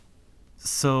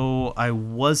So I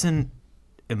wasn't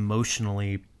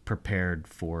emotionally prepared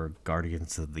for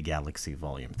Guardians of the Galaxy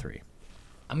Volume 3.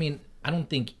 I mean, I don't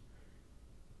think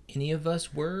any of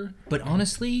us were, but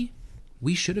honestly,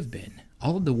 we should have been.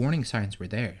 All of the warning signs were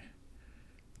there.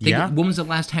 When was the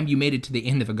last time you made it to the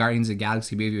end of a Guardians of the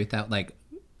Galaxy movie without, like,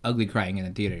 ugly crying in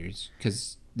the theaters?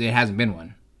 Because there hasn't been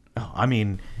one. Oh, I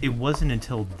mean, it wasn't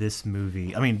until this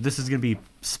movie. I mean, this is going to be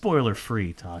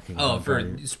spoiler-free talking.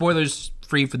 Spoilers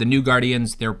free for the new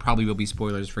Guardians. There probably will be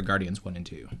spoilers for Guardians 1 and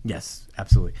 2. Yes,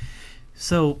 absolutely.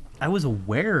 So I was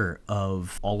aware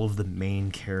of all of the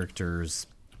main characters'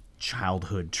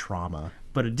 childhood trauma,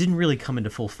 but it didn't really come into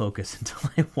full focus until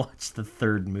I watched the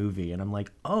third movie, and I'm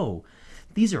like, oh,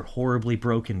 these are horribly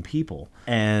broken people.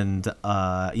 And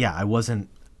I wasn't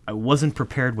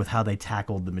prepared with how they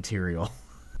tackled the material.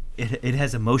 It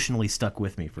has emotionally stuck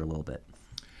with me for a little bit.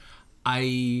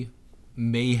 I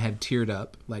may have teared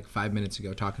up like 5 minutes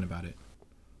ago talking about it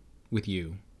with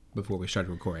you before we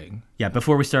started recording. Yeah,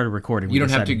 before we started recording. You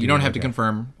don't have to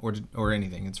confirm or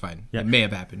anything. It's fine. Yeah. It may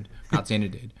have happened. Not saying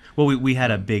it did. Well, we had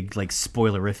a big like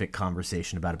spoilerific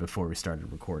conversation about it before we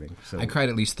started recording. So I cried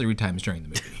at least 3 times during the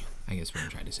movie. I guess what I'm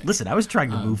trying to say. Listen, I was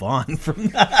trying to move on from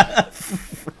that.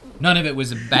 None of it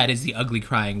was as bad as the ugly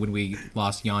crying when we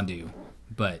lost Yondu,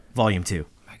 but Volume 2,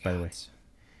 by the way.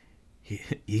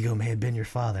 Ego may have been your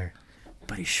father,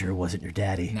 but he sure wasn't your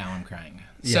daddy. Now I'm crying.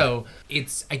 Yeah. So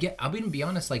I'll even be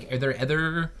honest, like, are there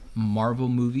other Marvel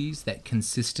movies that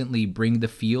consistently bring the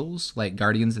feels like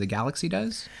Guardians of the Galaxy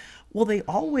does? Well, they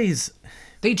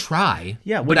try.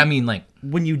 Yeah. But I mean, like,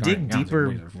 when you dig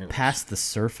deeper past the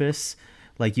surface,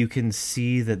 like, you can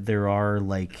see that there are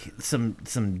like some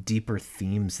deeper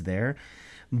themes there.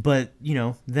 But, you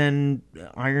know, then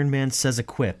Iron Man says a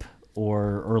quip,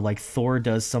 or like Thor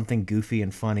does something goofy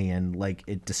and funny, and like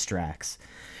it distracts.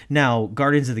 Now,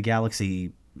 Guardians of the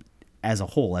Galaxy as a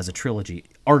whole, as a trilogy,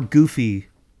 are goofy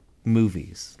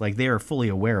movies. Like, they are fully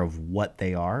aware of what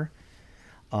they are.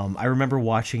 I remember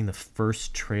watching the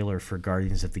first trailer for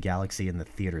Guardians of the Galaxy in the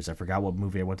theaters. I forgot what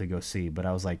movie I went to go see, but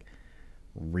I was like,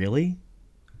 really?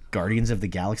 Guardians of the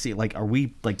Galaxy? Like, are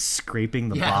we like scraping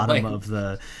the bottom of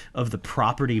the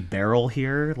property barrel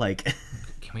here? Like,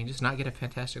 can we just not get a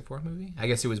Fantastic Four movie? I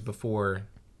guess it was before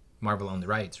Marvel owned the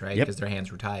rights, right? Yep. Because their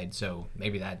hands were tied. So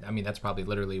maybe that's probably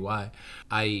literally why.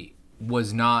 I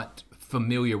was not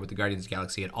familiar with the Guardians of the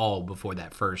Galaxy at all before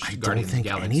that first Guardians of the Galaxy.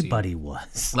 I don't think anybody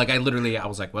was. Like, I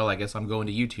was like, well, I guess I'm going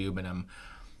to YouTube and I'm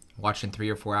watching 3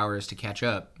 or 4 hours to catch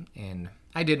up. And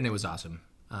I did, and it was awesome.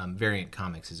 Variant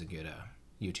Comics is a good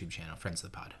YouTube channel. Friends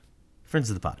of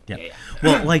the Pod. Yeah.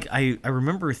 Well, like, I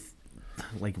remember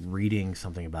like reading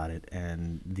something about it,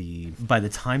 and by the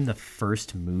time the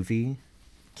first movie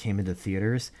came into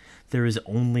theaters, there was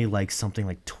only like something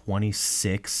like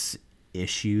 26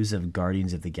 issues of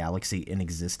Guardians of the Galaxy in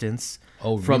existence.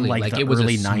 Oh, really? From like the it was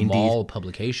early a 90s. Small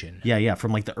publication. Yeah,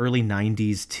 from like the early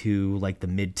 90s to like the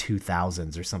mid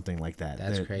 2000s or something like that.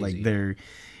 That's crazy. Like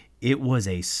it was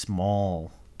a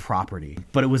small property,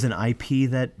 but it was an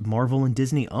IP that Marvel and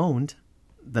Disney owned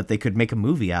that they could make a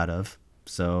movie out of.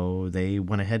 So they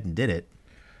went ahead and did it.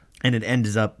 And it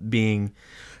ended up being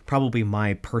probably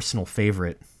my personal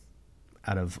favorite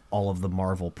out of all of the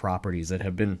Marvel properties that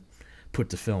have been put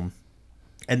to film.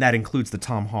 And that includes the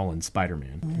Tom Holland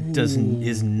Spider-Man.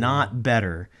 Is not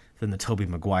better than the Tobey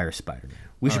Maguire Spider-Man.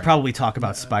 We should probably talk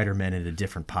about Spider-Man in a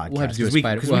different podcast. We'll have to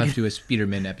do a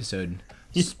Spider-Man episode.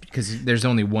 Because there's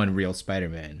only one real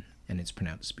Spider-Man, and it's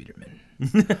pronounced Spiderman.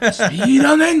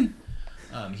 Spiderman!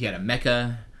 He had a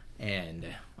mecha and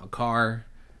a car,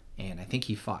 and I think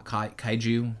he fought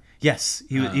kaiju. Yes,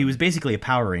 he was basically a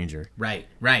Power Ranger. Right.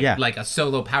 Yeah. Like a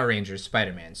solo Power Ranger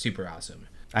Spider-Man. Super awesome.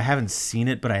 I haven't seen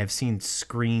it, but I have seen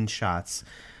screenshots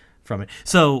from it.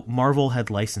 So Marvel had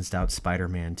licensed out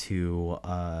Spider-Man to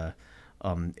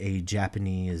a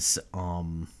Japanese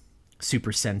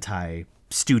Super Sentai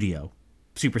studio.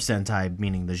 Super Sentai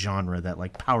meaning the genre that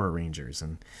like Power Rangers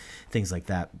and things like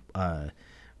that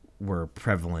were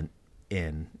prevalent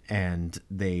in, and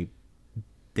they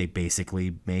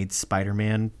basically made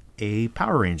Spider-Man a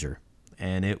Power Ranger,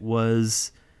 and it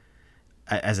was,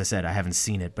 as I said, I haven't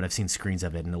seen it, but I've seen screens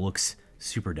of it, and it looks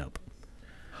super dope.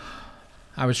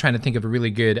 I was trying to think of a really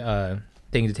good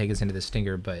thing to take us into the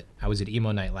stinger, but I was at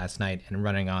emo night last night and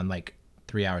running on like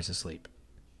 3 hours of sleep.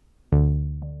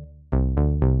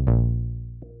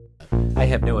 I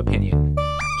have no opinion.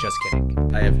 Just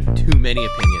kidding. I have too many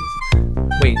opinions.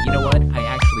 Wait, you know what? I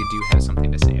actually do have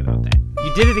something to say about that.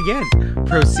 You did it again.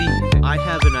 Proceed. I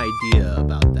have an idea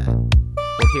about that.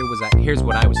 Well, here's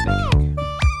what I was thinking.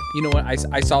 You know what?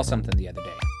 I saw something the other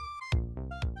day.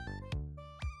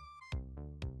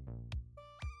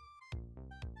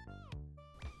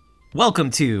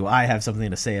 Welcome to I Have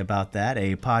Something to Say About That,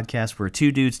 a podcast where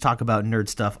two dudes talk about nerd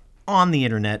stuff on the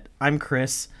internet. I'm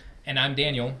Chris. And I'm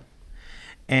Daniel.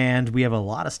 And we have a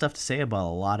lot of stuff to say about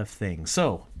a lot of things.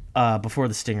 So, before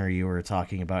the stinger, you were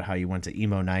talking about how you went to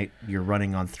emo night. You're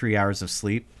running on 3 hours of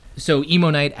sleep. So, emo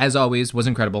night, as always, was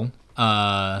incredible.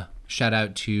 Shout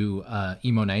out to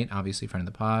emo night, obviously friend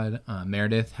of the pod.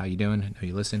 Meredith, how you doing? I know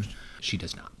you listen. She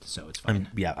does not, so it's fine.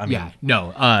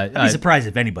 I'd be surprised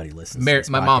if anybody listens. To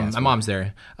this my mom's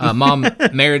there.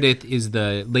 Meredith is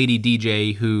the lady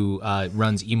DJ who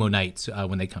runs emo nights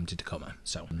when they come to Tacoma.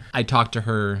 So I talked to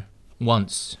her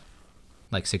once,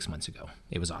 like 6 months ago.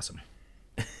 It was awesome.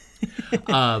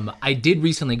 I did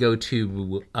recently go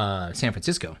to San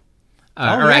Francisco,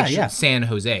 San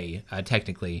Jose,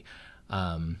 technically.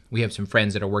 We have some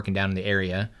friends that are working down in the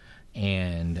area,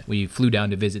 and we flew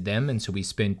down to visit them, and so we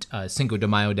spent Cinco de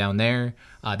Mayo down there.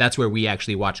 That's where we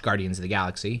actually watched Guardians of the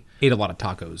Galaxy. Ate a lot of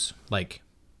tacos, like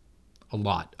a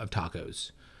lot of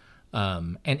tacos,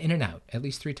 and In-N-Out at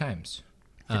least 3 times.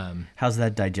 How's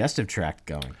that digestive tract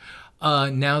going?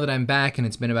 Now that I'm back and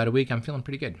it's been about a week, I'm feeling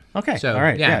pretty good. Okay, so, all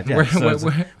right, yeah.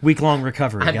 We're week-long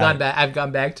recovery. I've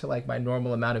gone back to like my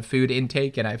normal amount of food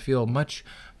intake, and I feel much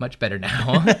better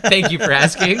now. Thank you for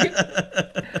asking.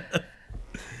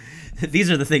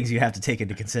 These are the things you have to take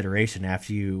into consideration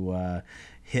after you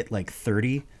hit like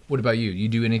 30. What about you? You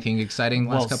do anything exciting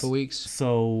the last couple of weeks?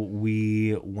 So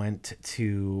we went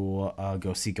to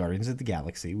go see Guardians of the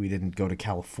Galaxy. We didn't go to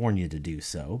California to do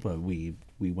so, but we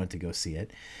went to go see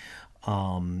it.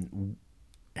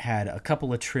 Had a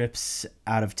couple of trips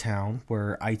out of town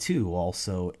where I too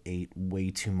also ate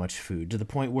way too much food to the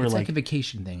point where it's like a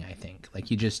vacation thing. I think like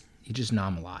you just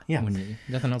nom a lot. Yeah, when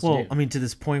nothing else to do. I mean, to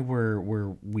this point where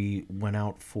we went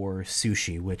out for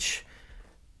sushi, which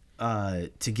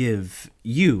to give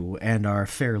you and our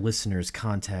fair listeners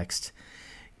context,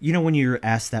 you know, when you're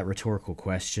asked that rhetorical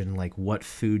question, like what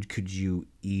food could you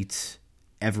eat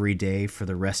every day for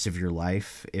the rest of your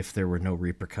life if there were no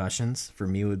repercussions? For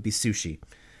me, it would be sushi.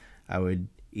 I would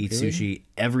eat sushi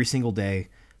every single day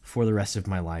for the rest of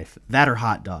my life. That or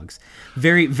hot dogs.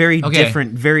 Very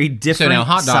different so now,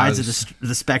 hot dogs, sides of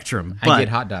the spectrum. But I get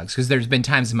hot dogs because there's been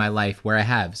times in my life where I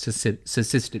have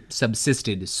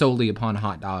subsisted solely upon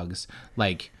hot dogs,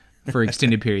 like for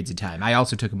extended periods of time. I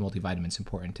also took a multivitamin. It's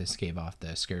important to stave off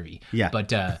the scurvy. Yeah. But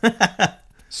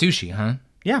sushi, huh?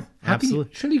 Yeah,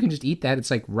 absolutely. Surely you can just eat that.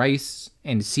 It's like rice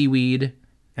and seaweed.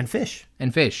 And fish.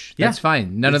 Yeah. That's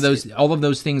fine. All of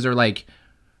those things are like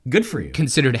good for you.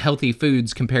 Considered healthy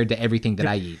foods compared to everything that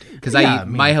I eat. Because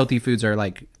my healthy foods are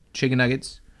like chicken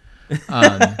nuggets in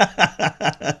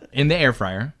the air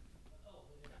fryer.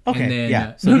 Okay,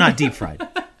 then, so not deep fried.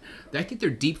 I think they're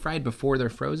deep fried before they're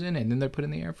frozen, and then they're put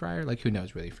in the air fryer. Like, who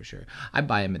knows really for sure. I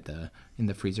buy them in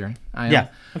the freezer. Yeah,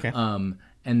 okay.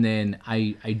 And then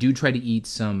I do try to eat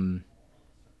some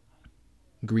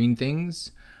green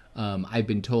things. I've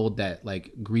been told that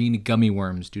like green gummy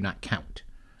worms do not count.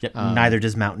 Yep, neither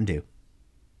does Mountain Dew.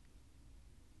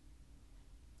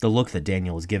 The look that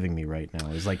Daniel is giving me right now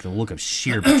is like the look of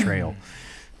sheer betrayal.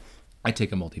 I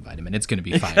take a multivitamin. It's going to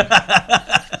be fine.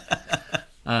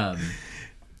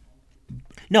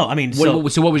 No, I mean, so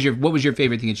what was your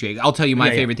favorite thing that you ate? I'll tell you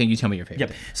my favorite thing. You tell me your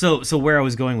favorite. Yep. So where I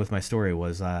was going with my story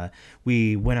was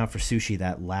we went out for sushi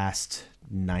that last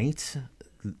night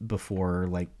before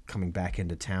like coming back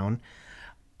into town.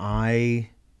 I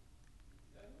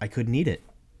couldn't eat it.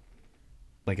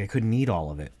 Like I couldn't eat all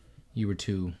of it. You were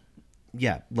too.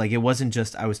 Yeah, like it wasn't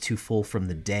just I was too full from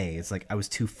the day. It's like I was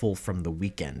too full from the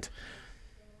weekend.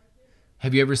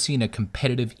 Have you ever seen a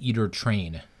competitive eater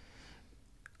train?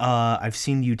 I've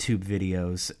seen YouTube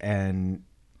videos, and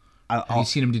have you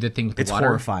seen them do the thing with the water?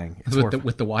 It's horrifying.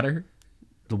 With the water?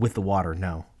 With the water,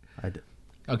 no.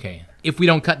 Okay, if we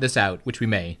don't cut this out, which we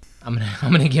may, I'm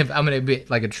gonna be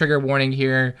like a trigger warning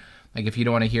here. Like if you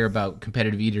don't want to hear about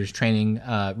competitive eaters training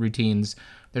routines,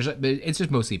 it's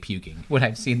just mostly puking. What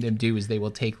I've seen them do is they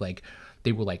will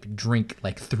drink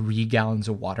like 3 gallons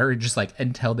of water just like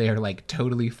until they are like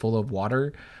totally full of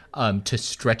water to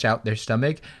stretch out their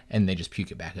stomach, and they just puke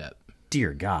it back up.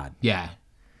 Dear God. Yeah.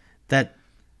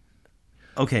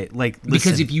 Okay, like listen.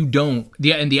 Because if you don't,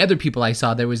 and the other people I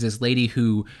saw, there was this lady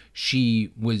who she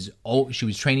was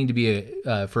training to be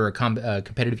for a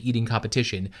competitive eating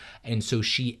competition, and so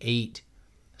she ate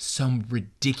some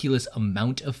ridiculous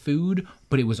amount of food,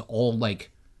 but it was all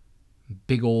like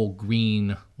big old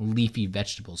green leafy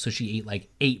vegetables. So she ate like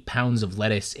 8 pounds of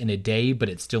lettuce in a day, but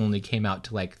it still only came out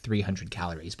to like 300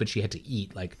 calories. But she had to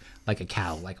eat like a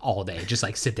cow, like all day, just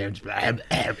like sit there and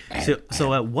just.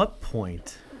 So at what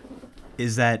point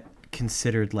is that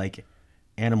considered like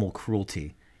animal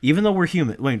cruelty? Even though we're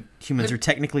humans are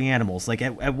technically animals. Like,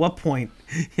 at what point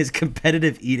is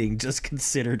competitive eating just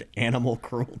considered animal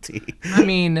cruelty? I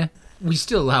mean, we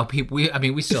still allow people.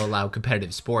 We still allow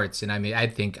competitive sports, and I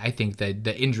think that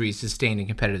the injuries sustained in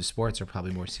competitive sports are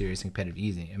probably more serious than competitive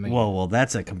eating. I mean, well,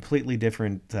 that's a completely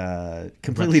different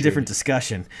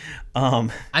discussion,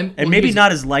 and well, maybe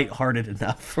not as lighthearted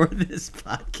enough for this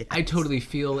podcast. I totally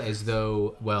feel as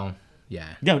though, well, yeah.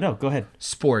 No, go ahead.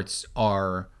 Sports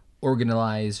are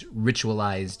organized,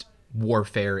 ritualized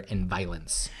warfare and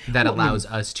violence that allows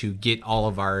us to get all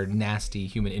of our nasty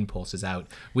human impulses out,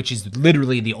 which is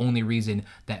literally the only reason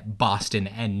that Boston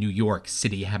and New York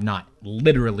City have not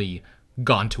literally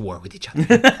gone to war with each other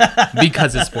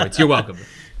because of sports. You're welcome.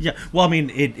 Yeah, well, I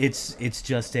mean, it's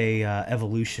just a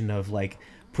evolution of like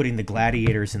putting the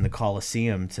gladiators in the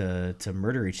Colosseum to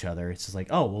murder each other. It's just like,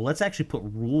 oh, well, let's actually put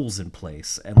rules in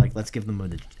place and like let's give them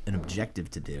an objective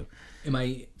to do. Am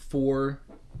I for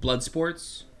blood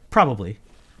sports? Probably.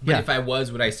 But if I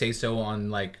was, would I say so on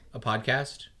like a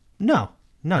podcast? No,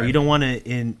 right. You don't want to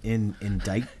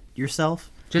indict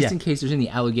yourself. Just in case there's any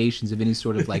allegations of any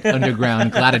sort of like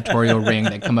underground gladiatorial ring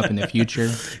that come up in the future.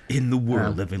 In the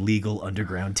world of illegal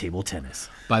underground table tennis.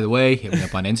 By the way, hit me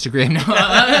up on Instagram.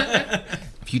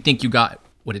 If you think you got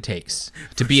what it takes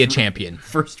to be a champion.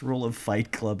 First rule of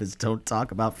Fight Club is don't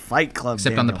talk about Fight Club.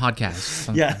 Except Daniel. On the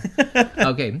podcast. Yeah.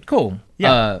 Okay, cool.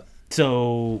 Yeah.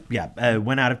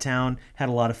 Went out of town, had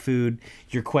a lot of food.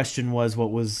 Your question was,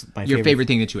 what was your favorite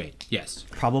thing that you ate? Yes.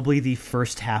 Probably the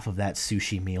first half of that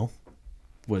sushi meal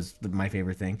was my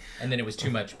favorite thing. And then it was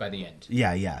too much by the end.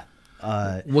 Yeah.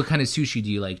 What kind of sushi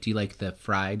do you like? Do you like the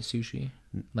fried sushi?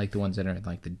 Like the ones that are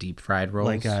like the deep fried rolls?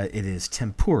 Like it is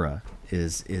tempura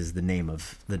is the name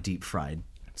of the deep fried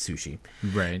sushi.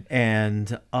 Right.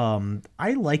 And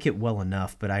I like it well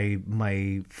enough, but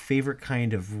my favorite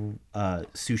kind of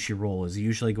sushi roll is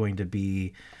usually going to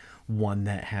be one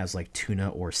that has like tuna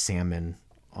or salmon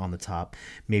on the top,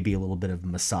 maybe a little bit of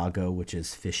masago, which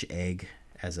is fish egg,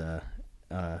 as a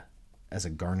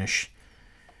garnish.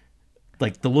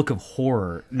 Like the look of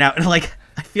horror now, like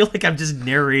I feel like I'm just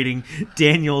narrating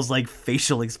Daniel's like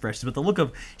facial expression, but the look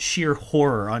of sheer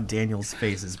horror on Daniel's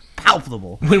face is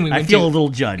palpable. I feel a little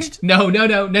judged. No.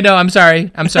 I'm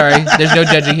sorry. There's no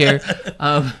judging here.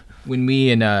 When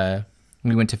we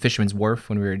went to Fisherman's Wharf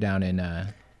when we were down in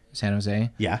San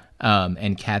Jose. Yeah.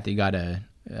 And Kathy got a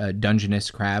Dungeness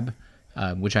crab,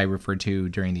 which I referred to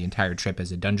during the entire trip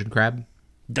as a dungeon crab.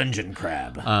 Dungeon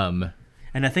crab.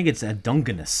 And I think it's a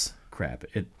Dungeness crab.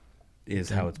 It is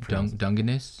how it's pronounced.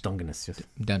 Dungeness? Dungeness, yes.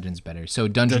 Dungeon's better. So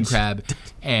dungeon crab,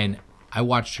 and I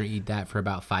watched her eat that for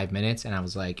about 5 minutes, and I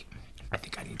was like, I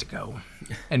think I need to go.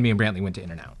 And me and Brantley went to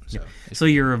In-N-Out. So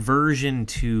your aversion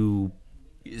to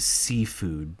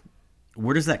seafood,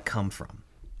 where does that come from?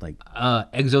 Like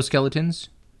exoskeletons,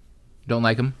 don't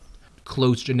like them.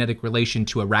 Close genetic relation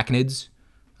to arachnids,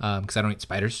 because I don't eat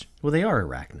spiders. Well, they are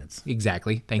arachnids.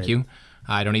 Exactly. Thank you.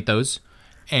 I don't eat those.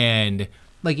 And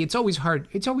like it's always hard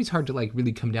to like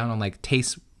really come down on like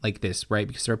tastes like this, right?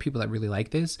 Because there are people that really like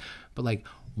this, but like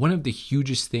one of the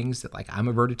hugest things that like I'm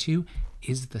averted to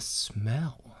is the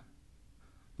smell.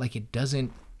 Like it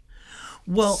doesn't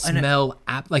smell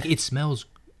like it smells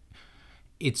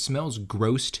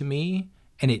gross to me,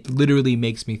 and it literally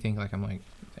makes me think like I'm like,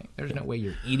 there's no way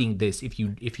you're eating this if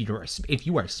you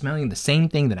are smelling the same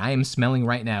thing that I am smelling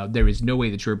right now. There is no way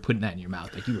that you're putting that in your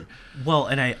mouth. Like you were. Well,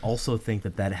 and I also think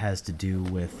that has to do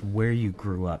with where you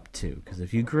grew up too. Because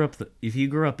if you grew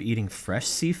up eating fresh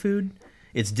seafood,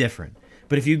 it's different.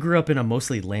 But if you grew up in a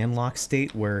mostly landlocked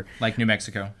state where, like New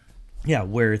Mexico, yeah,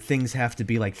 where things have to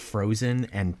be like frozen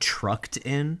and trucked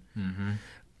in. Mm-hmm.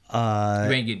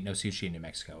 You ain't getting no sushi in New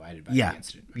Mexico. I did by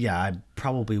accident. Yeah, I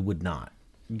probably would not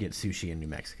get sushi in New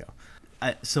Mexico.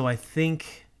 So I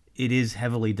think it is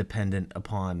heavily dependent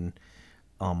upon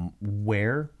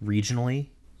where regionally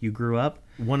you grew up.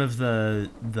 One of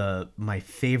my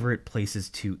favorite places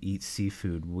to eat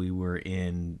seafood, we were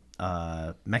in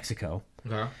Mexico.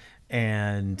 Okay.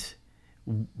 And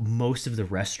most of the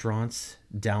restaurants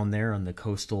down there on the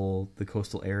coastal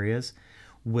areas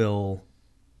will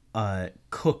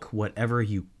cook whatever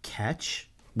you catch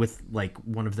with like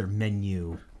one of their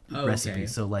menu recipes. Okay.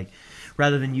 So like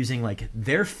rather than using like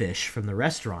their fish from the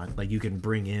restaurant, like you can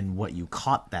bring in what you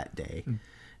caught that day.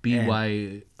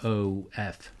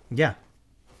 BYOF. Yeah.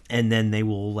 And then they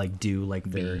will like do like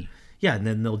their and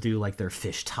then they'll do like their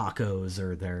fish tacos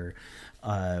or their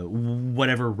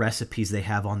whatever recipes they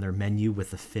have on their menu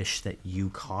with the fish that you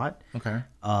caught. Okay.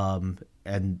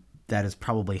 And that is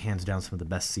probably hands down some of the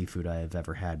best seafood I have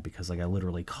ever had, because like I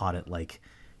literally caught it like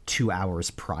 2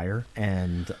 hours prior,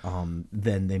 and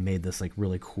then they made this like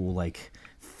really cool like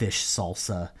fish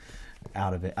salsa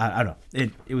out of it. I don't know.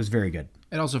 It was very good.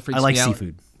 It also freaks I like me out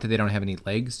seafood. that they don't have any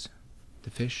legs, the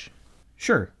fish.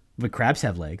 Sure, but crabs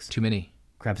have legs. Too many.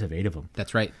 Crabs have 8 of them.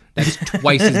 That's right. That's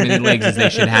twice as many legs as they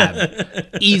should have.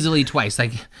 Easily twice.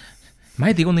 Like, am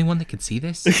I the only one that could see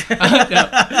this?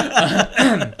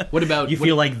 What about... You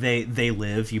feel like they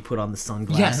live, you put on the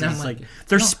sunglasses. Yeah, and it's I'm like, like,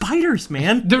 they're spiders,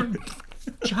 man. They're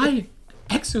giant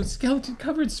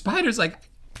exoskeleton-covered spiders. Like,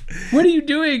 what are you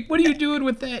doing? What are you doing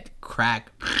with that?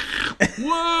 Crack.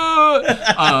 Whoa!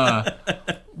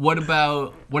 What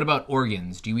about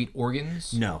organs? Do you eat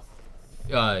organs? No.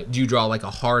 Do you draw like a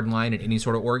hard line at any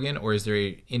sort of organ, or is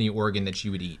there any organ that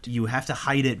you would eat? You have to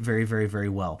hide it very, very, very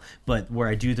well. But where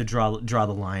I do draw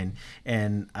the line,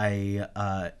 and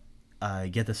I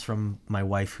get this from my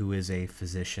wife, who is a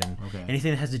physician. Okay.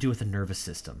 Anything that has to do with the nervous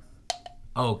system.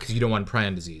 Oh, because you don't want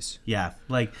prion disease. Yeah,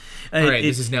 like. All right,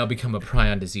 this has now become a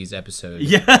prion disease episode.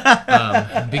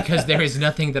 Yeah. Because there is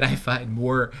nothing that I find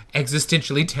more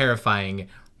existentially terrifying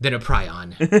than a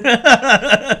prion.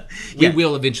 We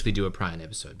will eventually do a prion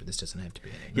episode, but this doesn't have to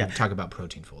be in it. We're gonna talk about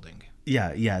protein folding.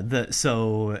 Yeah.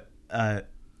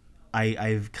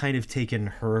 I've kind of taken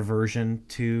her aversion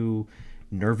to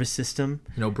nervous system.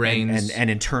 No brains. And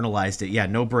internalized it. Yeah,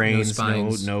 no brains.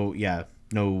 No spines.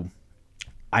 No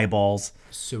eyeballs.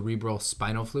 Cerebral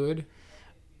spinal fluid.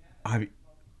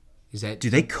 Is that? Do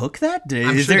they cook that?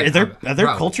 I'm Are sure there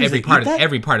cultures that eat that?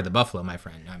 Every part of the buffalo, my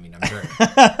friend. I mean, I'm sure.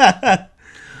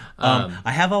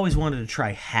 I have always wanted to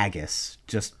try haggis,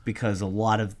 just because a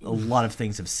lot of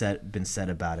things have been said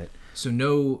about it. So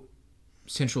no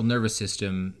central nervous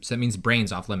system. So that means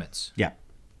brains off limits. Yeah.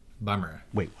 Bummer.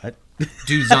 Wait, what?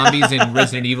 Do zombies in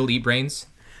Resident Evil eat brains?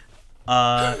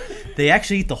 They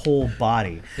actually eat the whole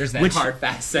body. There's that hard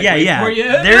fast segue for you.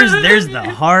 There's the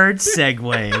hard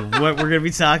segue. What we're gonna be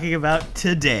talking about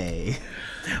today.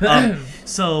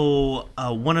 So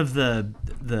one of the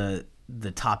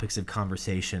topics of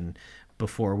conversation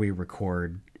before we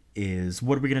record is,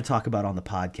 what are we going to talk about on the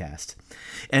podcast?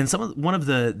 And one of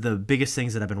the biggest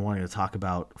things that I've been wanting to talk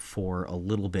about for a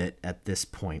little bit at this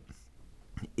point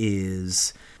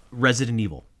is Resident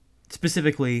Evil.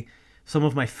 Specifically, some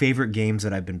of my favorite games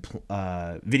that I've been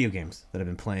video games that I've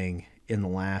been playing in the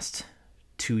last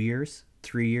 2 years,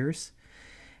 3 years,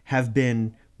 have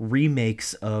been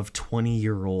remakes of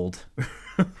 20-year-old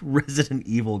Resident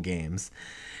Evil games.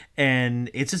 And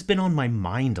it's just been on my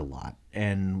mind a lot.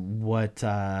 And what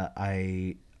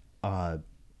I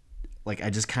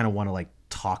just kind of want to like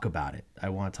talk about it. I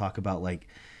want to talk about like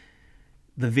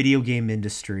the video game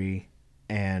industry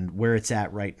and where it's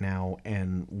at right now,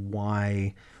 and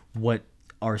what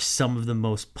are some of the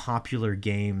most popular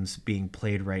games being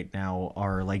played right now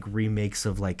are like remakes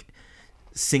of like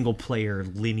single player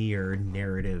linear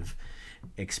narrative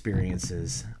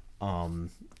experiences.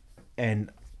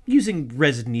 And using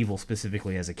Resident Evil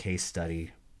specifically as a case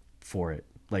study for it.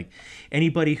 Like,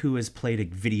 anybody who has played a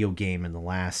video game in the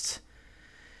last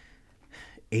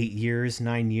 8 years,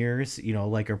 9 years,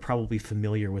 are probably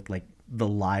familiar with like the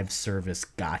live service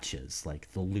gotchas, like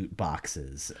the loot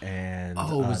boxes and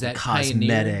was that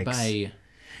cosmetics. By...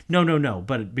 No.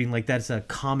 But being like, that's a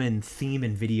common theme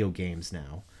in video games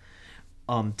now.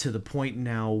 To the point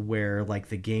now where like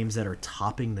the games that are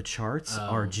topping the charts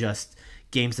are just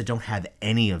games that don't have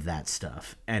any of that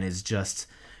stuff, and it's just,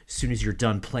 as soon as you're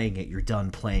done playing it, you're done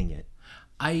playing it.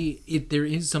 There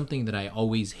is something that I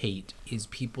always hate is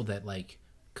people that like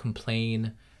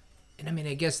complain, and I mean,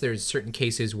 I guess there's certain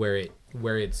cases where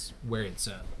it's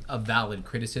a valid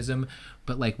criticism,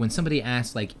 but like when somebody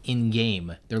asks like in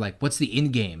game, they're like, "What's the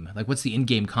in game? Like, what's the in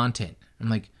game content?" I'm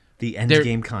like, the end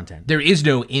game content. There is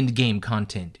no end game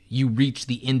content. You reach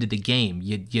the end of the game.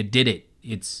 You did it.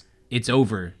 It's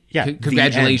over. Yeah.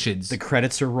 Congratulations. The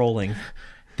credits are rolling.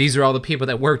 These are all the people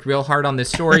that worked real hard on this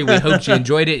story. We hope you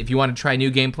enjoyed it. If you want to try New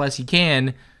Game Plus, you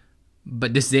can.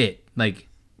 But this is it. Like,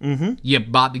 You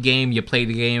bought the game. You played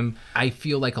the game. I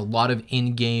feel like a lot of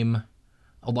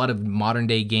modern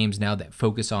day games now that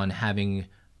focus on having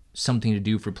something to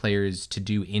do for players to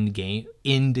do end game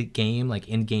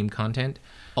content.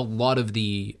 A lot of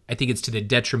I think it's to the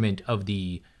detriment of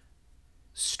the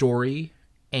story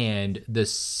and the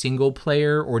single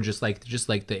player, or just like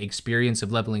the experience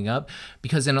of leveling up,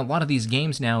 because in a lot of these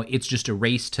games now it's just a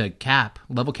race to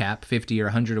level cap 50 or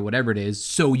 100 or whatever it is,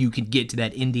 so you can get to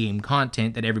that end game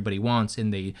content that everybody wants,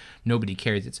 and nobody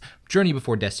cares. It's journey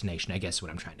before destination, I guess is what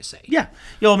I'm trying to say. Yeah.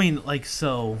 I mean, like,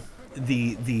 so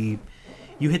the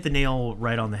you hit the nail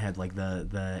right on the head. Like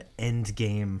the end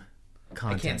game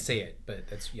content. I can't say it, but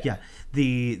that's Yeah.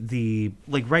 The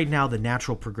like right now the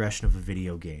natural progression of a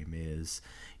video game is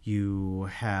you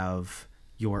have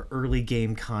your early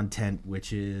game content,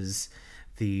 which is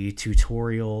the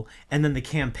tutorial, and then the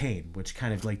campaign, which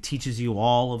kind of like teaches you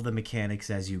all of the mechanics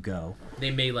as you go.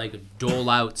 They may like dole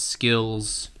out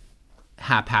skills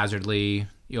haphazardly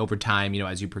over time,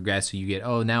 as you progress. So you get,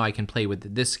 now I can play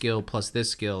with this skill plus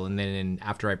this skill, and then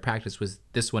after I practice with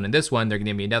this one and this one, they're gonna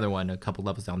give me another one a couple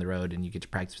levels down the road, and you get to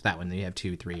practice with that one. Then you have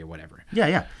 2, 3, or whatever.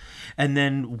 Yeah. And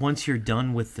then once you're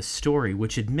done with the story,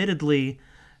 which admittedly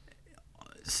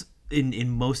in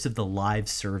most of the live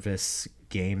service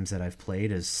games that I've played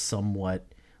is somewhat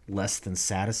less than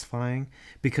satisfying,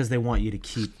 because they want you to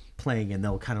keep playing and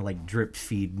they'll kind of like drip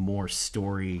feed more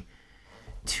story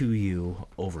to you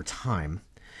over time.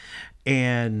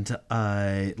 And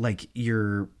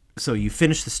so you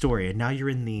finish the story and now you're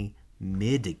in the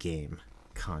mid game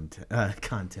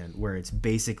content where it's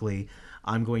basically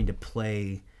I'm going to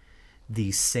play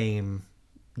the same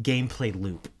gameplay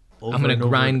loop over. I'm going to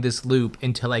grind this loop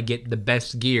until I get the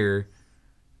best gear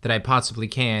that I possibly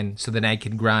can, so that I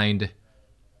can grind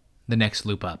the next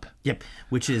loop up. Yep,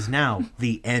 which is now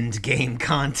the end game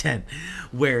content,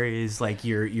 whereas like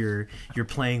you're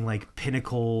playing like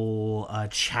pinnacle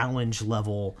challenge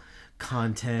level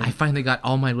content. I finally got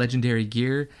all my legendary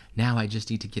gear. Now I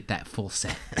just need to get that full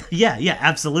set. yeah,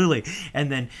 absolutely.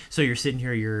 And then so you're sitting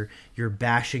here, you're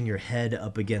bashing your head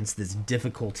up against this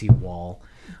difficulty wall,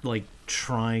 like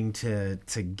trying to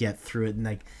get through it, and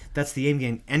like that's the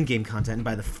end game content. And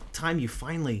by the time you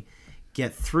finally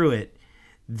get through it,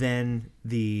 then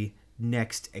the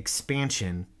next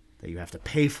expansion that you have to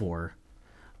pay for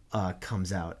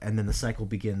comes out, and then the cycle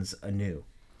begins anew.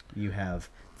 You have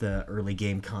the early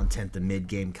game content, the mid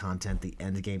game content, the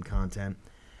end game content.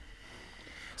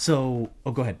 So,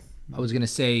 go ahead. I was gonna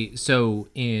say, so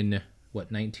in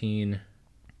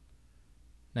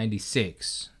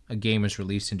 1996, a game was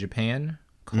released in Japan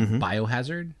called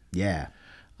Biohazard. Yeah.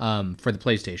 For the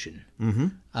PlayStation.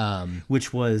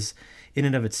 Which was, in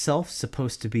and of itself,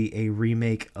 supposed to be a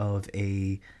remake of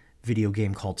a video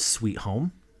game called Sweet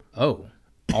Home. Oh,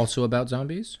 also about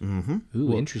zombies?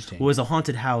 Ooh, interesting. It was a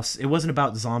haunted house. It wasn't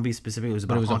about zombies specifically. It was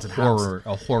about haunted house.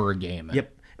 A horror game.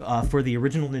 Yep. For the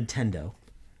original Nintendo,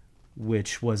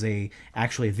 which was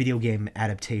actually a video game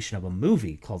adaptation of a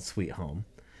movie called Sweet Home.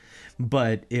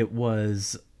 But it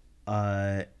was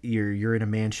you're in a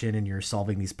mansion and you're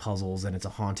solving these puzzles and it's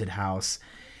a haunted house.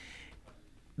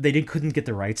 They couldn't get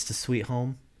the rights to Sweet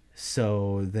Home,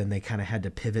 so then they kind of had to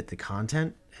pivot the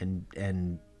content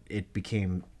and it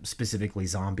became specifically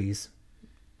zombies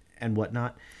and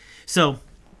whatnot. So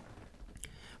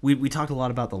we talked a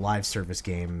lot about the live service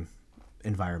game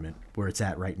environment where it's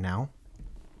at right now.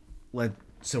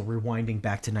 So rewinding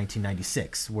back to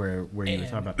 1996, where you were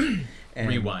talking about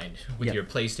rewind with your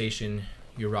PlayStation.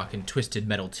 You're rocking Twisted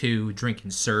Metal 2,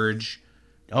 drinking Surge.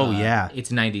 Oh yeah,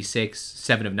 it's 96.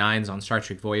 7 of 9s on Star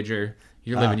Trek Voyager.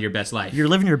 You're living your best life. You're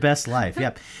living your best life.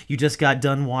 Yep. You just got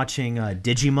done watching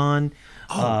Digimon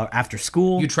after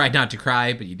school. You tried not to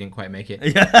cry, but you didn't quite make it.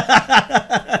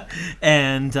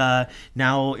 And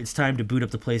now it's time to boot up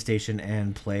the PlayStation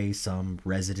and play some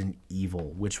Resident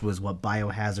Evil, which was what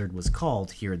Biohazard was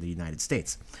called here in the United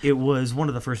States. It was one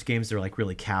of the first games to like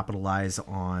really capitalize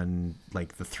on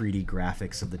like the 3D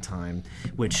graphics of the time,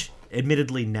 which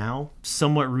admittedly now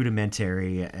somewhat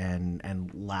rudimentary and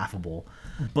laughable,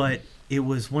 but it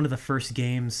was one of the first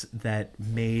games that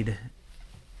made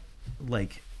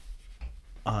like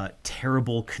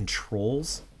terrible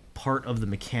controls part of the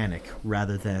mechanic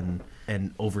rather than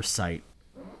an oversight.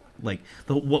 Like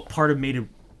part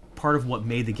of what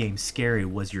made the game scary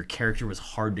was your character was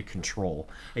hard to control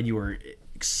and you were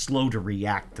slow to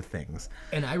react to things.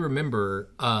 And I remember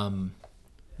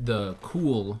the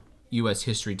cool U.S.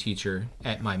 history teacher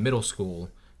at my middle school.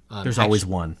 There's always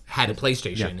one. Had a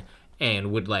PlayStation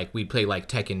and we'd play like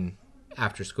Tekken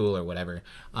after school or whatever.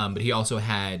 But he also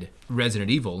had Resident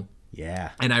Evil.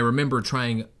 Yeah. And I remember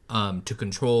trying to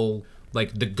control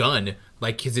like the gun,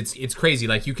 like, because it's crazy.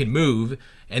 Like you can move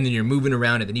and then you're moving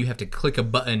around and then you have to click a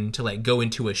button to like go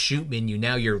into a shoot menu.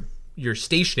 Now you're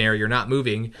stationary, you're not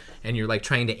moving, and you're like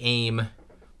trying to aim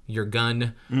your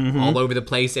gun all over the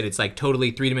place, and it's like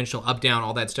totally 3-dimensional, up, down,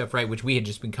 all that stuff, right? Which we had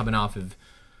just been coming off of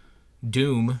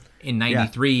Doom in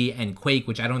 93 and Quake,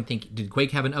 which I don't think, did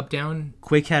Quake have an up, down?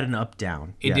 Quake had an up,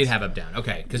 down. It did have up, down.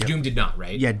 Okay, because Doom did not,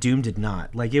 right? Yeah, Doom did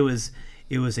not. Like it was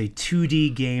a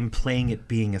 2D game playing it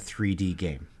being a 3D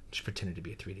game. Just pretended to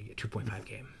be a 3D, 2.5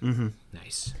 game.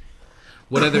 Nice.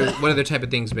 What other type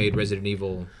of things made Resident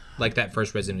Evil, like that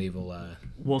first Resident Evil?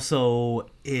 Well, so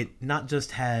it not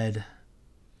just had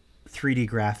 3D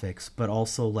graphics, but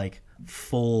also like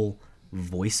full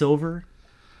voiceover.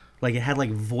 Like it had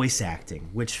like voice acting,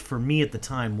 which for me at the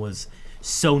time was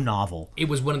so novel. It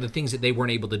was one of the things that they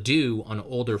weren't able to do on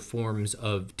older forms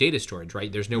of data storage,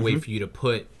 right? There's no way for you to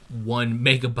put 1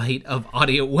 megabyte of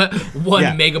audio,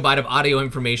 megabyte of audio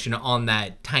information on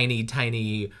that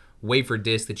tiny wafer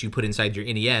disk that you put inside your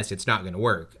NES. It's not going to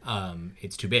work.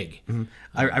 It's too big.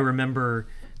 I remember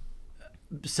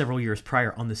several years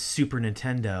prior on the Super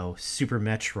Nintendo, Super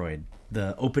Metroid,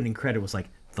 the opening credit was like,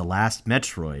 "The last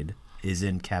Metroid is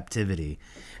in captivity."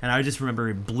 And I just remember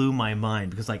it blew my mind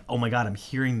because like, oh my God, I'm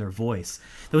hearing their voice.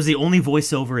 That was the only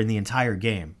voiceover in the entire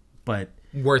game, but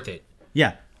worth it.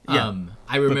 Yeah.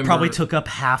 I remember but probably took up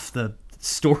half the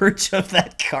storage of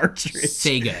that cartridge.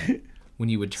 Sega. When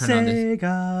you would turn on this.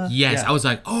 Yes, yeah. I was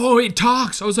like, oh, it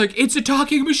talks. I was like, it's a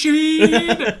talking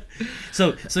machine.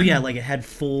 so yeah, like it had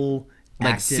full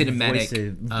like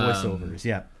cinematic voiceovers.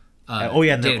 Yeah.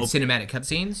 Cinematic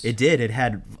cutscenes. It did. It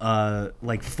had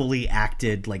like fully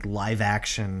acted, like live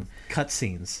action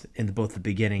cutscenes in both the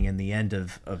beginning and the end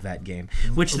of that game.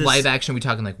 Which live action? We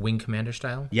talking like Wing Commander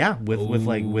style? Yeah, with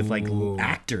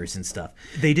actors and stuff.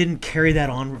 They didn't carry that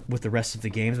on with the rest of the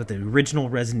games, but the original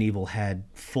Resident Evil had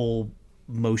full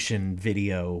motion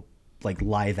video, like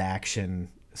live action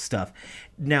stuff.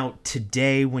 Now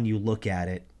today, when you look at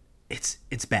it,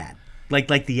 it's bad.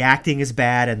 Like the acting is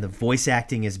bad and the voice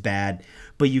acting is bad,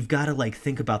 but you've got to like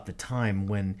think about the time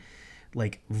when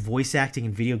like voice acting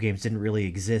in video games didn't really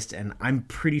exist, and I'm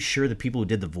pretty sure the people who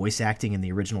did the voice acting in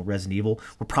the original Resident Evil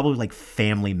were probably like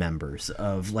family members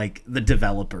of like the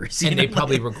developers. And they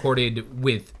probably recorded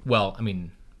with,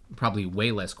 probably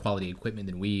way less quality equipment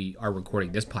than we are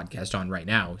recording this podcast on right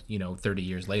now, 30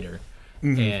 years later.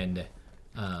 And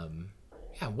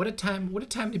what a time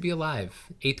to be alive.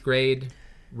 8th grade.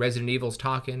 Resident Evil's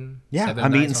talking. Yeah,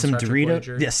 I'm eating some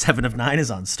Doritos. Yeah, 7 of 9 is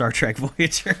on Star Trek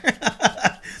Voyager.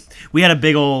 We had a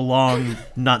big old long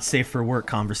not safe for work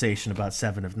conversation about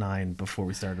 7 of 9 before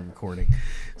we started recording.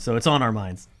 So it's on our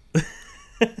minds.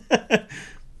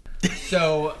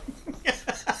 So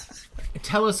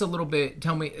tell us a little bit.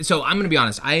 Tell me. So I'm going to be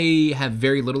honest. I have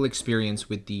very little experience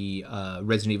with the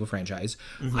Resident Evil franchise.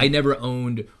 I never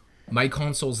owned. My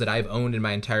consoles that I've owned in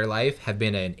my entire life have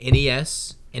been an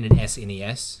NES and an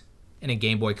SNES and a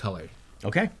Game Boy Color.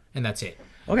 Okay. And that's it.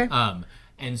 Okay.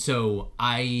 And so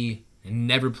I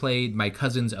never played. My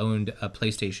cousins owned a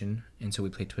PlayStation, and so we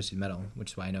played Twisted Metal,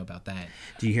 which is why I know about that.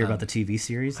 Do you hear about the TV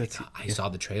series? I saw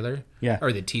the trailer. Yeah.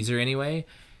 Or the teaser anyway.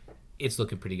 It's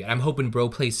looking pretty good. I'm hoping Bro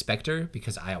plays Spectre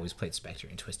because I always played Spectre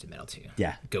in Twisted Metal too.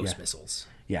 Yeah. Ghost missiles.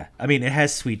 Yeah. I mean, it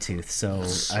has Sweet Tooth, so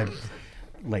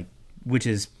which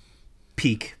is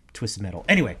peak Twisted Metal.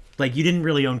 Anyway, like you didn't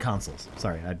really own consoles.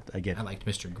 Sorry, I get it. I liked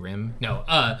Mr. Grimm. No,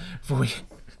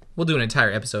 we'll do an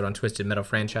entire episode on Twisted Metal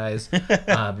franchise.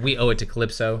 We owe it to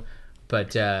Calypso,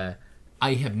 but I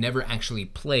have never actually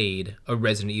played a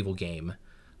Resident Evil game.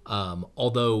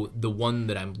 Although the one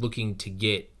that I'm looking to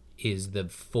get is the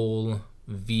full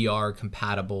VR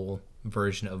compatible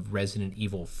version of Resident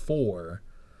Evil 4,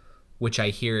 which I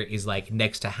hear is like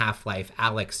next to Half-Life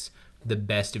Alyx, the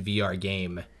best VR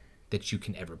game that you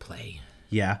can ever play.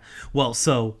 Yeah. Well,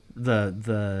 so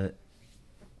the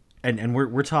and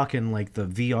we're talking like the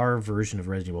VR version of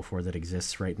Resident Evil 4 that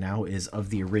exists right now is of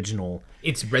the original.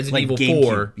 It's Resident Evil GameCube.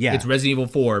 4. Yeah. It's Resident Evil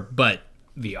 4, but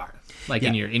VR. Like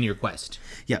in your Quest.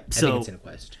 Yeah. I think it's in a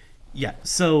Quest. Yeah.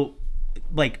 So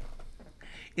like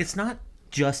it's not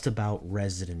just about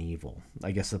Resident Evil.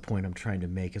 I guess the point I'm trying to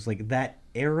make is like that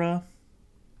era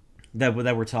that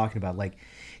we're talking about, like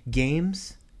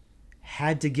games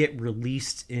had to get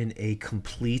released in a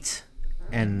complete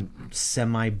and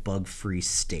semi-bug-free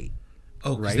state.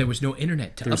 Oh, because there was no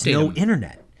internet to update them. There's no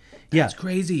internet. That's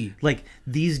crazy. Like,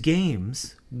 these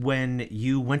games, when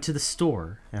you went to the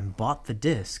store and bought the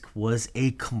disc, was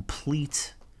a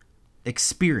complete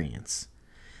experience.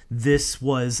 This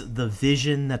was the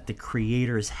vision that the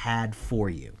creators had for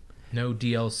you. No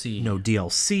DLC. No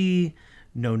DLC.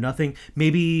 No nothing.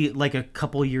 Maybe like a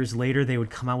couple years later they would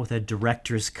come out with a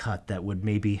director's cut that would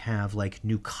maybe have like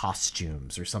new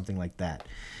costumes or something like that.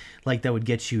 Like that would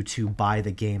get you to buy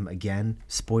the game again.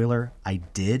 Spoiler, I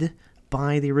did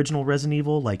buy the original Resident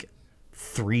Evil like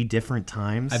 3 different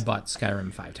times. I bought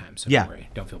Skyrim 5 times, so yeah. Don't worry.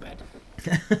 Don't feel bad.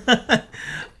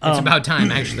 It's about time,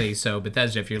 actually. So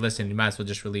Bethesda, if you're listening, you might as well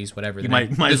just release whatever. You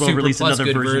might as well release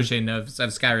another version of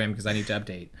Skyrim because I need to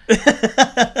update.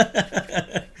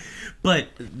 But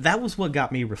that was what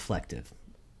got me reflective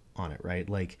on it, right?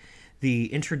 Like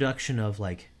the introduction of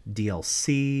like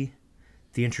DLC,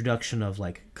 the introduction of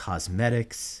like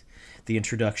cosmetics, the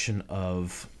introduction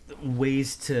of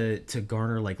ways to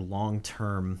garner like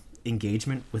long-term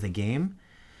engagement with a game,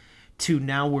 to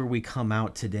now where we come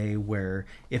out today, where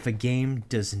if a game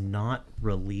does not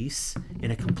release in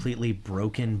a completely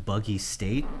broken, buggy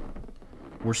state,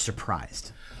 we're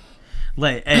surprised.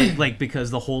 Like because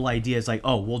the whole idea is like,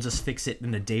 oh, we'll just fix it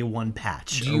in a day one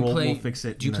patch. We'll fix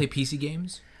it. Do you play PC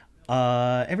games?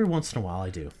 Every once in a while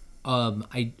I do.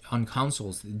 On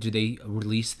consoles, do they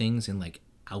release things in like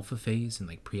alpha phase and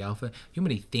like pre-alpha? You know how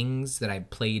many things that I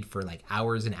played for like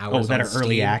hours and hours that on are Steam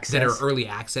early access? That are early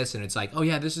access, and it's like, oh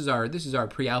yeah, this is our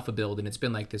pre-alpha build, and it's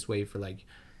been like this way for like,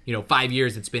 5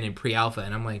 years. It's been in pre-alpha,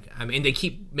 and I'm like, they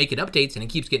keep making updates, and it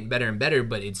keeps getting better and better,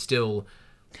 but it's still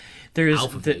there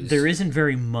isn't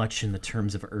very much in the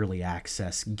terms of early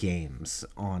access games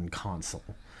on console.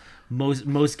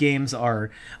 Most games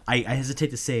are, I hesitate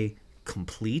to say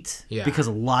complete, because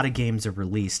a lot of games are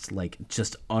released like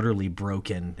just utterly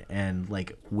broken and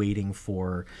like waiting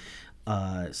for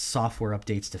software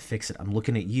updates to fix it. I'm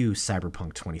looking at you,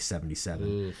 Cyberpunk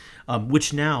 2077,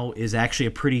 which now is actually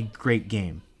a pretty great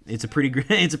game. It's a pretty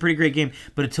great game,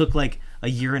 but it took like a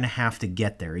year and a half to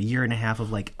get there. A year and a half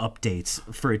of like updates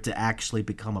for it to actually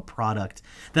become a product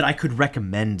that I could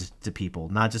recommend to people,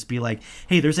 not just be like,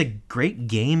 hey, there's a great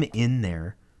game in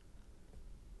there.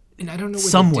 And I don't know what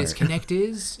somewhere. The disconnect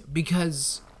is,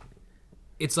 because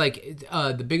it's like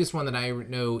the biggest one that I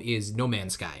know is No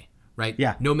Man's Sky, right?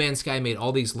 Yeah. No Man's Sky made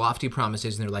all these lofty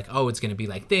promises, and they're like, oh, it's going to be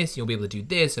like this, you'll be able to do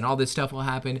this, and all this stuff will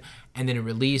happen. And then it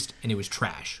released, and it was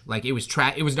trash. Like, it was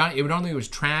trash. It was not only was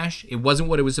trash, it wasn't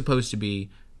what it was supposed to be,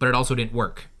 but it also didn't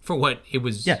work for what it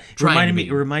was trying to be.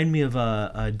 It reminded me of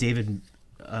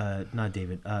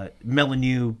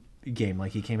Melanu game.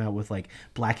 Like, he came out with like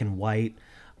Black and White.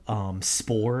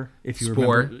 Spore, if you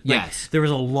remember. Like, yes. There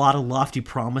was a lot of lofty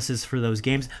promises for those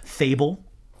games. Fable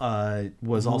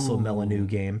was also a Melanu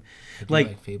game. I do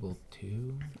like Fable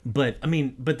 2. But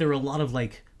there were a lot of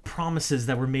like promises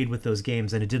that were made with those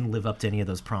games, and it didn't live up to any of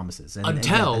those promises.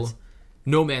 Until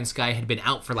No Man's Sky had been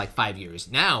out for like 5 years.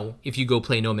 Now, if you go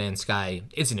play No Man's Sky,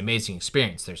 it's an amazing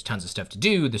experience. There's tons of stuff to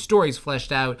do. The story's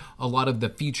fleshed out. A lot of the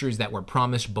features that were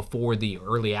promised before the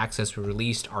early access were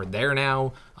released are there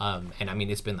now. And I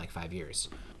mean, it's been like 5 years.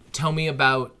 Tell me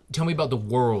about the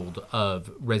world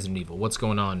of Resident Evil. What's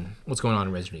going on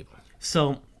in Resident Evil?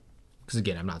 So, because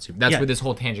again, I'm not super. That's where this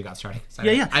whole tangent got started.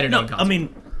 I don't know. I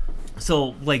mean,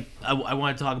 so like I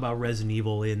want to talk about Resident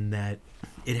Evil in that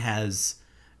it has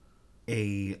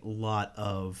a lot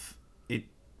of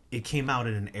it came out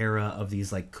in an era of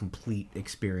these like complete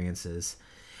experiences,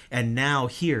 and now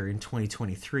here in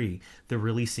 2023 they're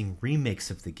releasing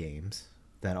remakes of the games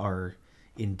that are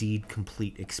indeed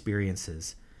complete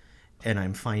experiences, and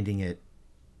I'm finding it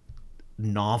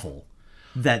novel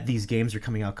that these games are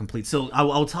coming out complete. So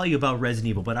I'll tell you about Resident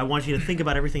Evil, but I want you to think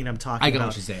about everything that I'm talking about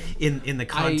what you're saying. in the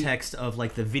context of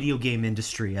like the video game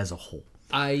industry as a whole.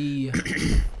 I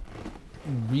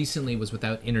recently was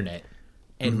without internet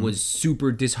and was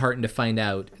super disheartened to find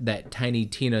out that Tiny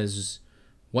Tina's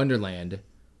Wonderland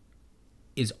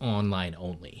is online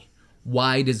only.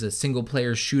 Why does a single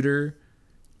player shooter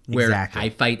where I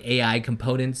fight AI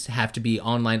components have to be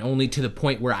online only, to the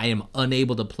point where I am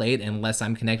unable to play it unless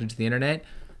I'm connected to the internet?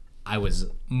 I was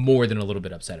more than a little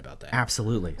bit upset about that.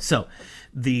 Absolutely. So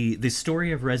the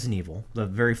story of Resident Evil, the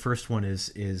very first one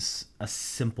is a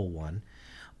simple one.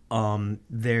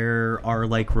 There are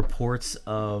like reports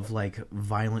of like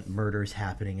violent murders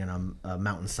happening in a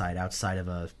mountainside outside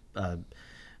of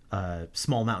a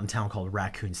small mountain town called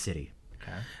Raccoon City.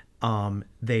 Okay.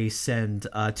 They send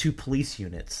 2 police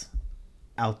units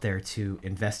out there to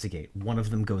investigate. One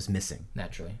of them goes missing.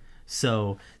 Naturally.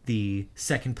 So the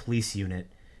second police unit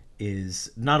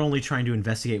is not only trying to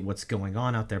investigate what's going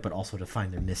on out there, but also to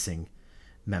find their missing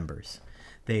members.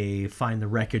 They find the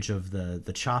wreckage of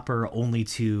the chopper, only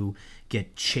to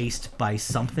get chased by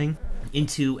something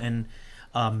into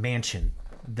a mansion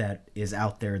that is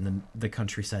out there in the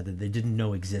countryside that they didn't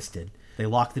know existed. They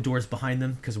lock the doors behind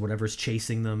them because whatever's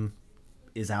chasing them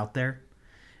is out there.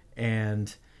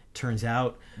 And turns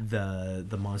out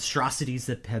the monstrosities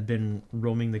that have been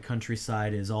roaming the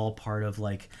countryside is all part of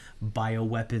like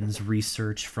bioweapons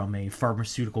research from a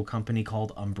pharmaceutical company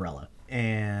called Umbrella.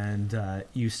 And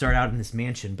you start out in this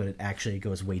mansion, but it actually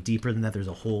goes way deeper than that. There's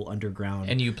a whole underground.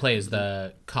 And you play as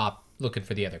the cop looking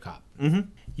for the other cop. Mm-hmm.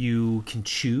 You can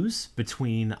choose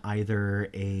between either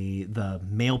the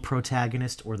male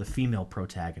protagonist or the female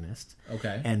protagonist.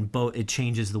 Okay. And it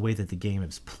changes the way that the game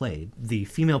is played. The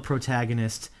female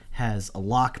protagonist has a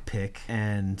lockpick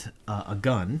and a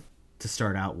gun to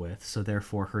start out with, so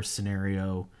therefore her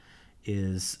scenario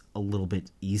is a little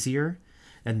bit easier.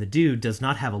 and the dude does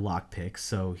not have a lockpick,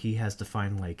 so he has to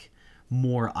find like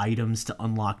more items to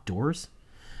unlock doors.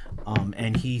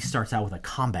 And he starts out with a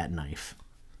combat knife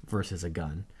versus a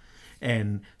gun.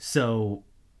 And so,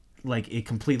 like, it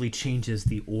completely changes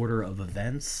the order of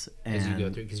events. As you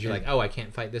go through, because you're like, oh, I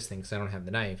can't fight this thing because I don't have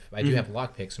the knife. I do have a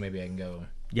lockpick, so maybe I can go.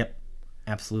 Yep,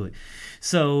 absolutely.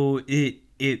 So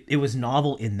it was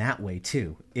novel in that way,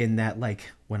 too. In that,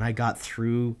 like, when I got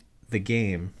through the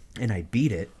game and I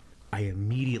beat it, I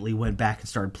immediately went back and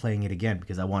started playing it again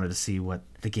because I wanted to see what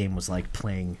the game was like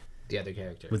playing the other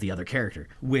character. With the other character,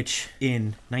 which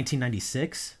in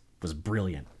 1996 was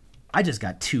brilliant. I just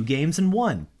got 2 games in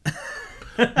one.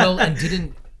 Well, and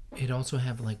didn't it also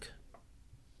have like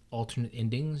alternate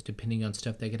endings depending on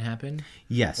stuff that could happen?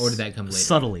 Yes. Or did that come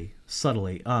later?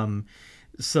 Subtly.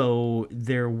 So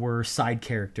there were side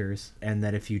characters, and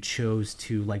that if you chose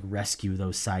to like rescue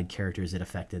those side characters, it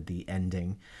affected the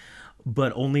ending,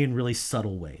 but only in really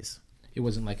subtle ways. It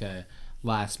wasn't like a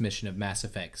last mission of Mass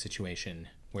Effect situation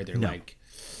where they're like,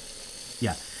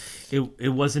 yeah, it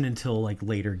wasn't until like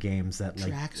later games that like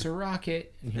tracks a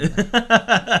rocket. And you're like,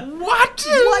 what?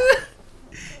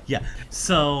 Yeah.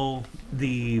 So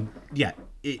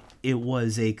it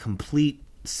was a complete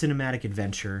cinematic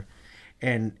adventure,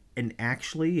 and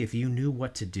actually, if you knew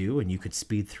what to do and you could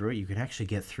speed through it, you could actually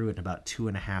get through it in about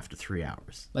 2.5 to 3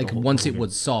 hours. Like once it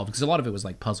was solved, because a lot of it was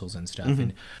like puzzles and stuff. Mm-hmm.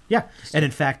 And yeah, and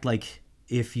in fact, like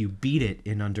if you beat it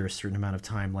in under a certain amount of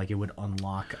time, like it would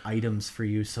unlock items for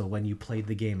you. So when you played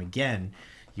the game again,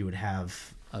 you would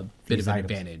have a bit of an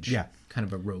items. advantage. Yeah, kind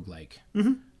of a roguelike.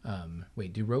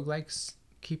 Wait, do roguelikes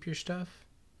keep your stuff?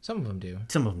 Some of them do.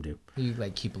 Some of them do. You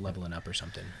like keep leveling up or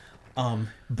something.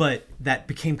 But that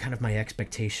became kind of my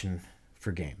expectation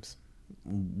for games.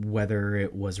 Whether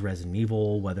it was Resident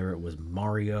Evil, whether it was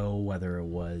Mario, whether it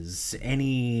was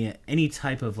any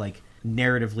type of like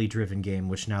narratively driven game,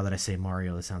 which now that I say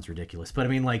Mario, that sounds ridiculous. But I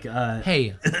mean like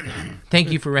hey,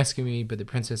 thank you for rescuing me, but the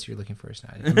princess you're looking for is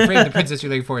not. I'm afraid the princess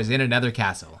you're looking for is in another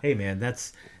castle. Hey man,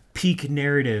 that's peak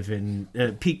narrative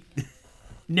and peak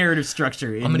narrative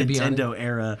structure in Nintendo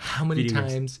era. How many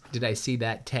times did I see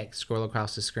that text scroll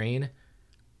across the screen?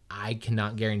 I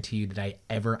cannot guarantee you that I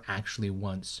ever actually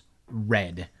once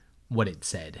read what it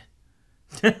said.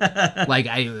 Like,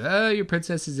 your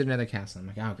princess is in another castle. I'm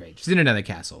like, oh, great. She's in another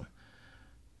castle.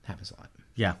 Happens a lot.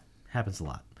 Yeah, happens a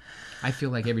lot. I feel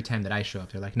like every time that I show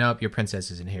up, they're like, nope, your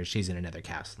princess isn't here. She's in another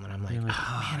castle. And I'm like, oh,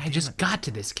 man, I just got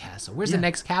to this castle. Where's the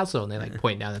next castle? And they like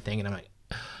point down the thing, and I'm like,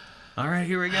 all right,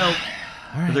 here we go.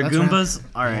 All right, are there Goombas?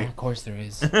 All right. Yeah, of course there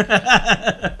is.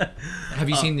 Have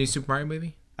you seen the new Super Mario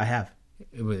movie? I have.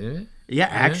 Yeah,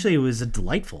 actually, it was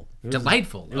delightful.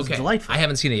 Delightful. It was delightful. I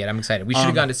haven't seen it yet. I'm excited. We should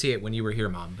have gone to see it when you were here,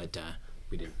 Mom, but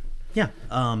we didn't. Yeah.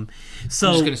 So I'm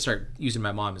just gonna start using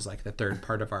my mom as like the third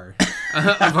part of our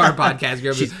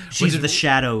podcast. She's the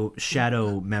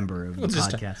shadow member of the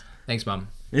podcast. Thanks, Mom.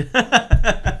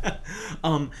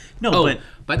 No, but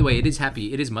by the way, it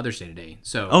is Mother's Day today.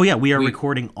 So we are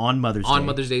recording on Mother's Day. On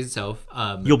Mother's Day itself.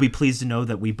 You'll be pleased to know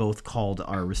that we both called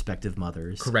our respective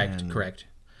mothers. Correct.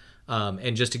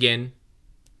 And just again,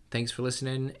 thanks for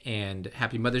listening, and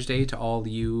happy Mother's Day to all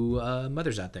you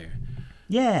mothers out there.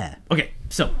 Yeah. Okay,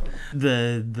 so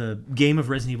the game of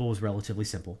Resident Evil was relatively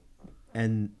simple,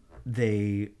 and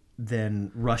they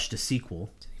then rushed a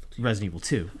sequel, Resident Evil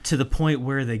 2, to the point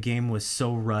where the game was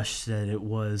so rushed that it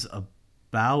was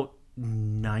about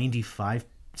 75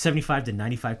 to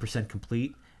 95%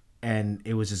 complete, and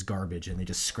it was just garbage, and they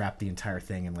just scrapped the entire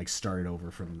thing and like started over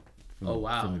from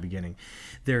the beginning.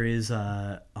 There is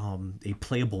a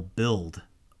playable build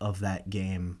of that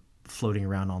game floating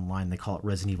around online. They call it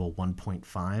Resident Evil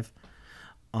 1.5,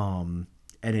 and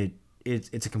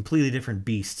it's a completely different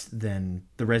beast than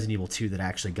the Resident Evil 2 that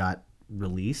actually got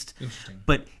released. Interesting.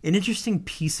 But an interesting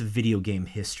piece of video game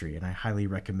history, and I highly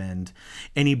recommend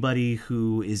anybody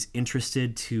who is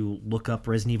interested to look up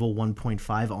Resident Evil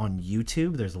 1.5 on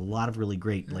YouTube. There's a lot of really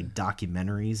great like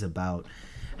documentaries about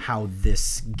how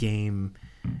this game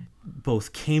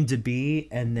both came to be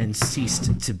and then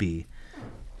ceased to be.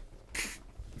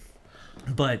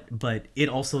 But it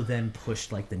also then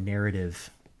pushed like the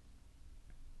narrative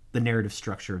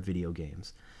structure of video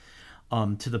games,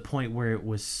 to the point where it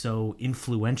was so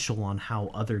influential on how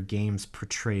other games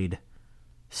portrayed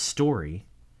story.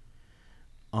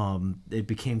 It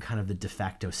became kind of the de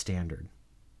facto standard.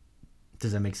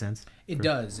 Does that make sense? It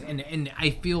does, and I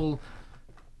feel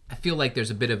like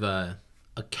there's a bit of a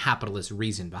capitalist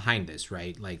reason behind this,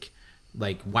 right? Like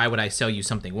why would I sell you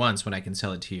something once when I can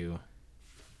sell it to you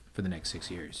for the next 6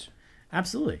 years?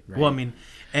 Absolutely. Right. Well, I mean,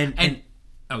 and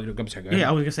Oh, I'm sorry. Go ahead. Yeah,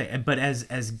 I was gonna say, but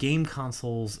as game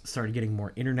consoles started getting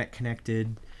more internet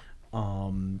connected,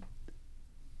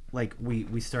 like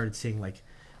we started seeing like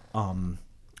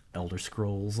Elder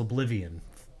Scrolls Oblivion,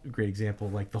 great example,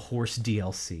 like the horse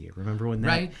DLC. Remember when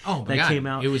that came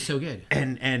out? It was so good.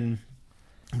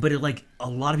 But it, like, a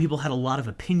lot of people had a lot of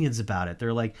opinions about it.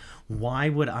 They're like, why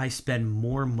would I spend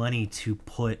more money to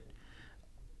put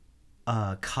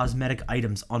cosmetic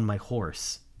items on my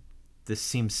horse? This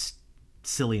seems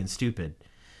silly and stupid.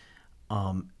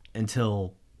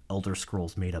 Until Elder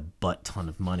Scrolls made a butt ton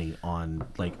of money on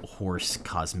like horse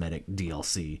cosmetic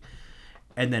DLC.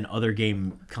 And then other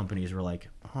game companies were like,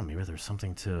 oh, maybe there's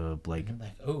something to like...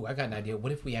 oh, I got an idea.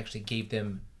 What if we actually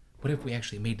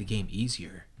made the game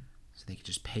easier? So they could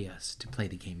just pay us to play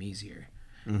the game easier.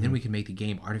 Mm-hmm. Then we could make the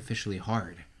game artificially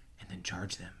hard and then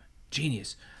charge them.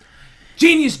 Genius,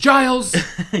 Giles.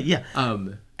 Yeah,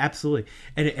 absolutely.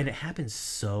 And it happens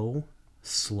so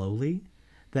slowly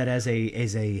that as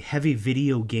a heavy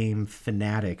video game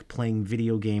fanatic playing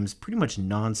video games pretty much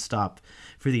nonstop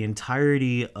for the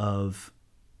entirety of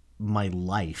my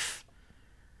life,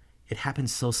 it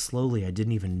happens so slowly I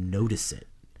didn't even notice it.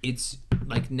 It's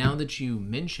like, now that you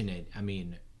mention it, I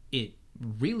mean, it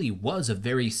really was a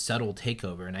very subtle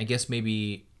takeover, and I guess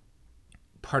maybe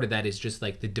part of that is just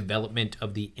like the development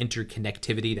of the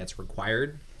interconnectivity that's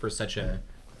required for such a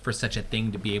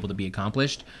thing to be able to be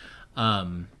accomplished. Let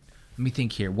me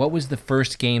think here. What was the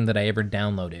first game that I ever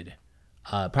downloaded?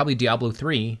 Probably Diablo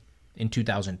 3 in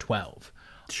 2012.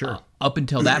 Sure. Up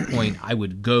until that point, I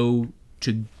would go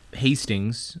to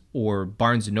Hastings or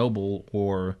Barnes & Noble,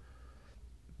 or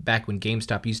back when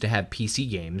GameStop used to have PC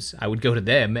games, I would go to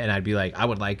them and I'd be like, I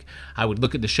would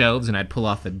look at the shelves and I'd pull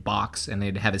off a box and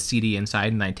they'd have a CD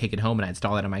inside, and I'd take it home and I'd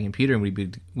install it on my computer and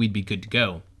we'd be good to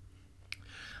go.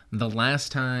 The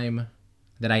last time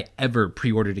that I ever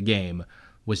pre-ordered a game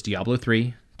was Diablo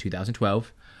 3,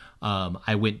 2012.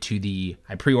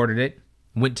 I pre-ordered it,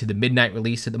 went to the midnight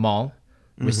release at the mall,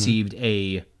 received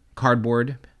a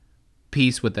cardboard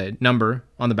piece with a number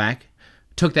on the back,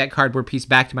 took that cardboard piece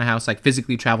back to my house, like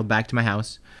physically traveled back to my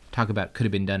house. Talk about could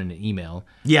have been done in an email.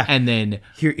 Yeah. And then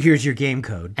here's your game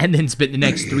code. And then spent the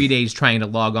next 3 days trying to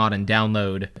log on and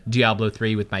download Diablo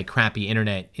 3 with my crappy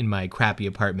internet in my crappy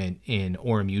apartment in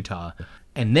Orem, Utah.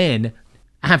 And then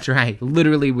after I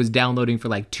literally was downloading for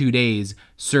like 2 days,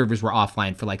 servers were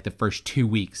offline for like the first 2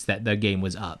 weeks that the game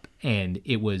was up. And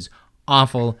it was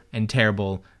awful and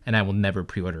terrible, and I will never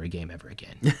pre-order a game ever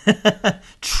again.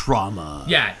 Trauma.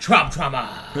 Yeah,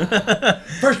 trauma.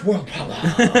 First world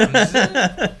problems.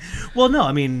 Well, no,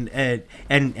 I mean,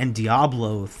 and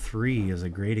Diablo 3 is a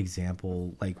great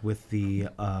example, like with the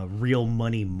real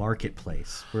money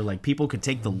marketplace, where like people could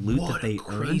take the loot that they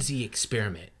earned. Crazy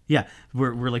experiment. Yeah,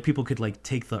 where like people could like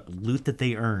take the loot that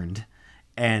they earned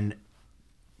and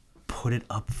put it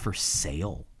up for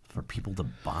sale for people to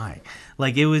buy.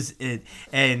 Like it was a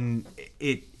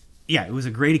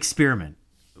great experiment.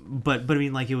 But I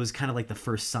mean, like, it was kind of like the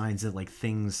first signs that like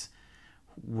things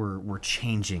were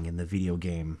changing in the video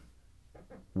game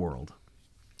world.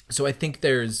 So I think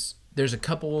there's a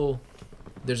couple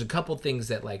things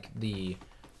that like it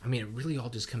really all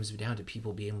just comes down to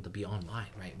people being able to be online,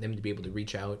 right? Them to be able to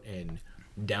reach out and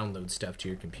download stuff to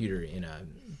your computer in a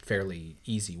fairly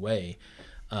easy way.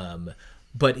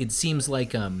 But it seems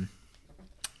like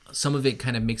some of it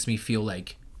kind of makes me feel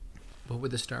like, what were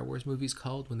the Star Wars movies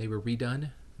called when they were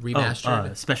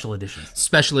remastered? Special editions.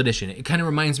 Special edition. It kind of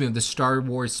reminds me of the Star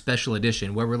Wars Special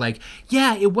Edition, where we're like,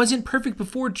 yeah, it wasn't perfect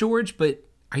before, George, but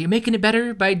are you making it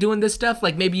better by doing this stuff?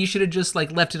 Like, maybe you should have just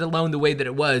like left it alone the way that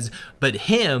it was. But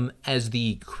him, as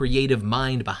the creative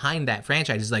mind behind that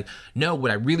franchise, is like, no,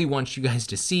 what I really want you guys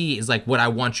to see is like what I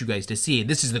want you guys to see.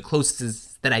 This is the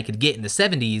closest that I could get in the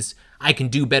 70s. I can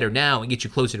do better now and get you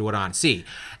closer to what I want to see.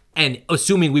 And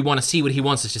assuming we want to see what he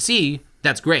wants us to see,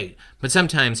 that's great. But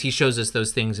sometimes he shows us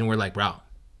those things and we're like, bro,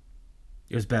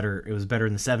 it was better in the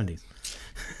 70s.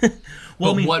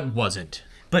 Well, but what wasn't?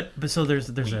 But so there's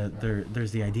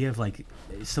the idea of like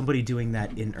somebody doing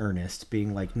that in earnest,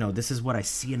 being like, no, this is what I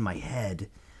see in my head.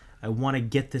 I want to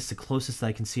get this the closest that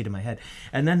I can see to my head.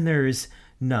 And then there's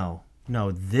no,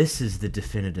 this is the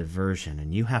definitive version,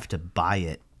 and you have to buy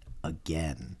it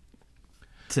again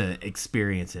to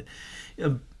experience it.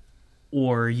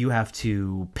 Or you have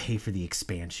to pay for the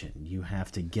expansion. You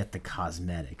have to get the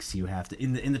cosmetics. You have to,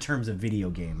 in the terms of video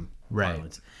game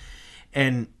parlance.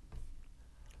 And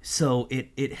so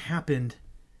it happened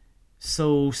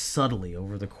so subtly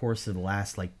over the course of the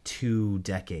last like 2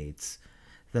 decades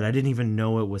that I didn't even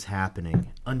know it was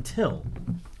happening until,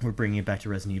 we're bringing it back to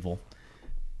Resident Evil,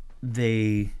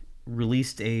 they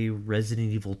released a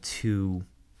Resident Evil 2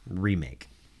 Remake,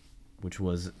 which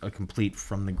was a complete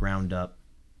from the ground up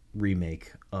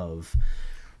remake of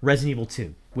Resident Evil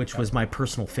 2, which was my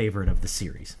personal favorite of the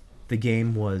series. The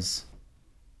game was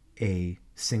a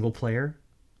single player,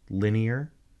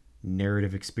 linear,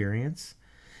 narrative experience.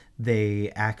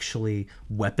 They actually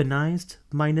weaponized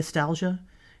my nostalgia.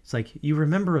 It's like, you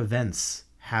remember events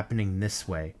happening this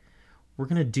way. We're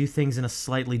going to do things in a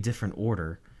slightly different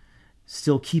order,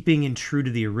 still keeping in true to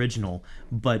the original,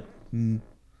 but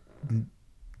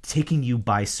taking you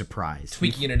by surprise.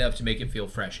 Tweaking it enough to make it feel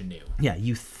fresh and new. Yeah,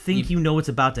 you think you know what's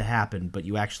about to happen, but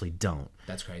you actually don't.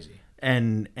 That's crazy.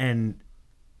 And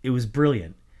it was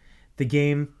brilliant. The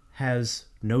game has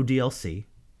no DLC.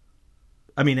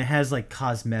 I mean, it has like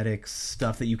cosmetics,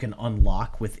 stuff that you can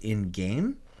unlock within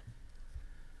game.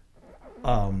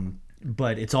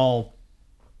 But it's all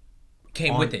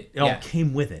came with it. It all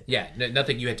came with it. Yeah,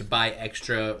 nothing you had to buy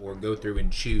extra or go through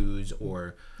and choose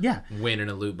or win in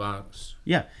a loot box.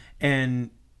 Yeah, and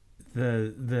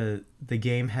the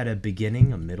game had a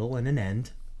beginning, a middle, and an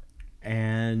end,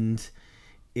 and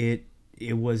it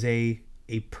was a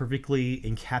perfectly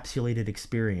encapsulated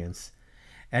experience,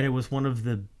 and it was one of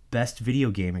the best video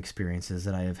game experiences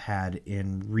that I have had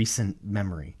in recent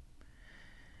memory.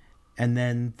 And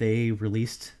then they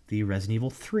released the Resident Evil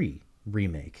 3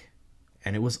 remake,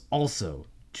 and it was also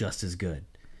just as good.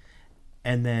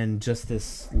 And then just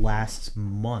this last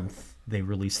month, they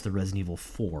released the Resident Evil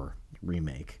 4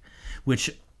 remake, which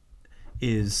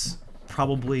is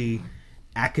probably,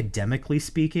 academically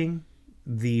speaking,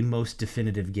 the most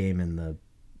definitive game in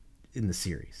the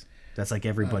series. That's like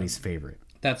everybody's favorite.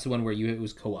 That's the one where it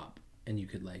was co-op and you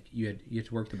could you had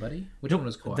to work the buddy? Which one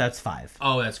was co-op? That's 5.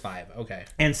 Oh, that's 5. Okay.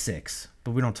 And 6,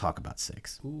 but we don't talk about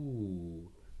 6. Ooh.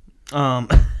 No,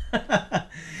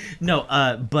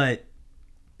 but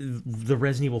the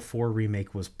Resident Evil 4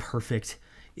 remake was perfect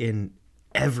in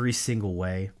every single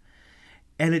way.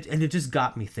 And it just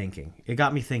got me thinking. It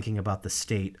got me thinking about the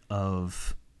state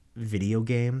of video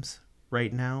games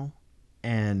right now,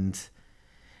 and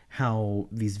how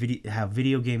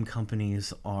video game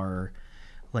companies are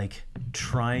like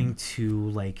trying to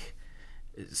like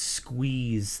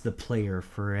squeeze the player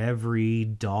for every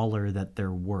dollar that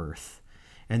they're worth.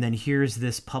 And then here's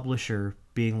this publisher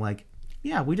being like,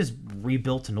 yeah, we just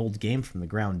rebuilt an old game from the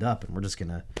ground up, and we're just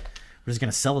gonna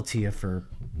sell it to you for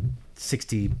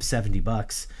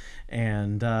 $60-$70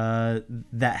 and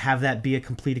that be a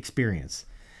complete experience.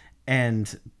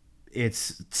 And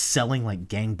it's selling like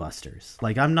gangbusters.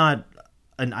 Like, I'm not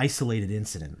an isolated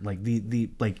incident. Like the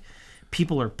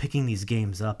people are picking these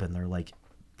games up and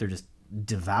they're just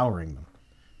devouring them.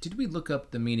 Did we look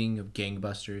up the meaning of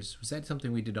gangbusters? Was that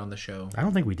something we did on the show? I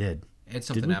don't think we did. It's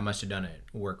something I must have done at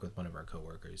work with one of our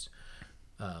coworkers.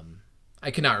 I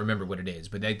cannot remember what it is,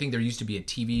 but I think there used to be a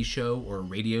TV show or a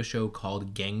radio show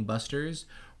called Gangbusters,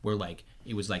 where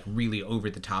it was really over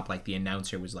the top, like the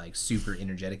announcer was super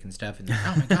energetic and stuff, and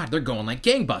oh my god, they're going like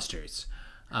gangbusters.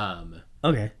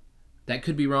 Okay, that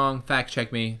could be wrong. Fact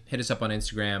check me. Hit us up on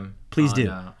Instagram. Please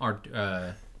do. Or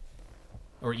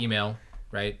email,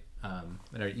 right?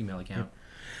 At our email account.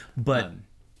 But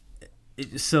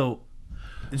so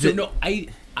no,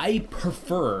 I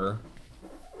prefer.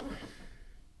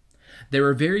 There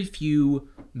are very few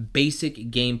basic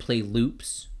gameplay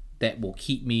loops that will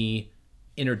keep me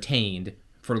entertained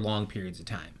for long periods of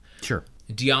time. Sure.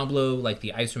 Diablo, like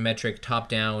the isometric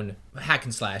top-down hack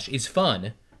and slash, is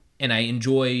fun, and I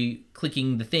enjoy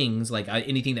clicking the things.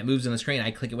 Anything that moves on the screen,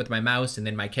 I click it with my mouse, and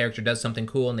then my character does something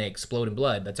cool, and they explode in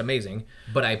blood. That's amazing.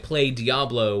 But I play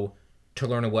Diablo to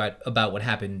learn about what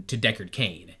happened to Deckard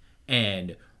Cain,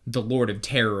 and the Lord of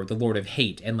Terror, the Lord of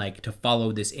Hate, and to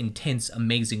follow this intense,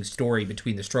 amazing story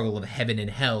between the struggle of heaven and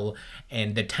hell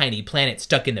and the tiny planet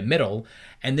stuck in the middle.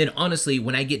 And then honestly,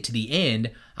 when I get to the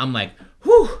end, I'm like,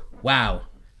 whew, wow,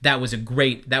 that was a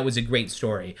great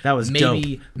story. That was dope.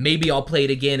 Maybe I'll play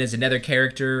it again as another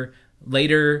character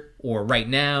later or right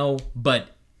now, but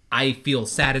I feel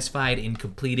satisfied in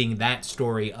completing that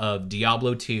story of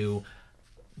Diablo 2.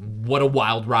 What a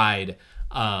wild ride.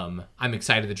 I'm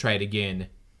excited to try it again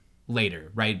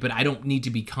later, right? But I don't need to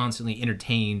be constantly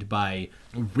entertained by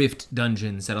rift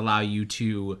dungeons that allow you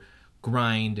to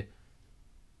grind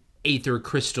aether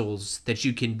crystals that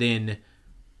you can then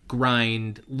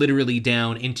grind literally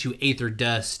down into aether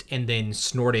dust and then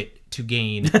snort it to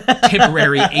gain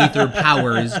temporary aether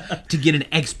powers to get an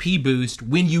XP boost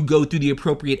when you go through the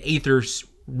appropriate aether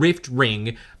rift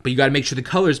ring, but you got to make sure the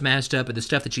colors matched up with the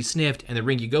stuff that you sniffed and the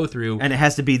ring you go through. And it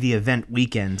has to be the event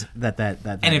weekend that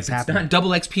and if it's not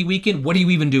double XP weekend, what are you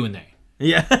even doing there?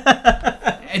 Yeah.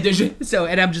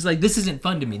 And I'm just like, this isn't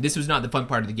fun to me. This was not the fun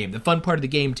part of the game. The fun part of the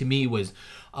game to me was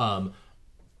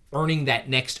earning that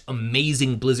next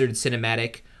amazing Blizzard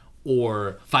cinematic,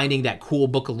 or finding that cool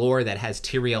book of lore that has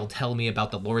Tyrael tell me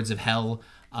about the Lords of Hell.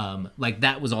 Like,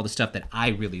 that was all the stuff that I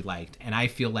really liked. And I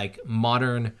feel like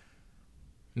modern,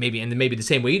 maybe the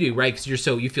same way you do, right? Because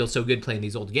you feel so good playing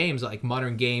these old games. Like,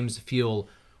 modern games feel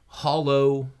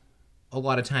hollow a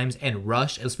lot of times and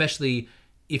rushed, especially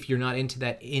if you're not into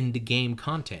that end game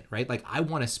content, right? Like, I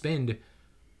want to spend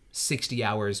 60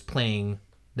 hours playing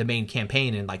the main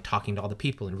campaign and like talking to all the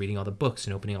people and reading all the books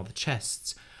and opening all the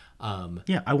chests.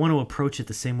 I want to approach it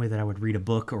the same way that I would read a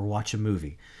book or watch a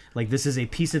movie. Like, this is a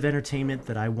piece of entertainment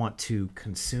that I want to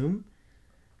consume,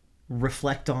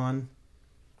 reflect on,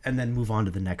 and then move on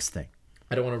to the next thing.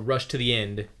 I don't want to rush to the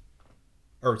end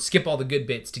or skip all the good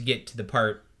bits to get to the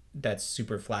part that's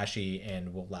super flashy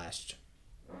and will last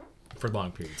for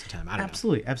long periods of time. I don't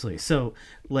know. Absolutely. So,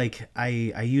 like,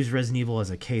 I use Resident Evil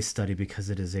as a case study because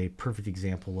it is a perfect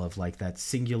example of, like, that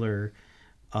singular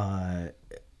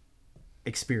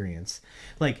experience.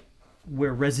 Like,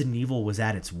 where Resident Evil was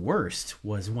at its worst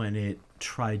was when it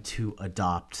tried to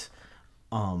adopt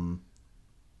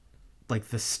like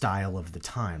the style of the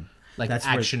time, like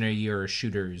actionary or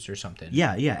shooters or something.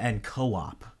 Yeah, and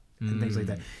co-op and things like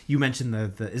that. You mentioned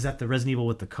the is that the Resident Evil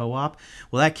with the co-op?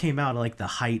 Well, that came out like the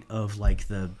height of like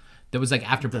that was like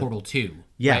after Portal 2.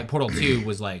 Yeah, right? Portal 2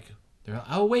 was like,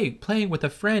 oh wait, playing with a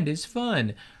friend is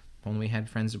fun. When we had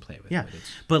friends to play with. Yeah,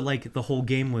 but like the whole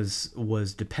game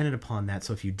was dependent upon that.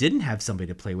 So if you didn't have somebody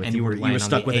to play with, and you were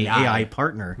stuck with an AI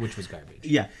partner, which was garbage.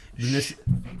 Yeah,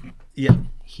 yeah.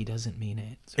 He doesn't mean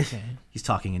it. It's okay. He's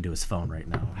talking into his phone right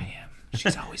now. I am.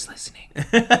 She's always listening.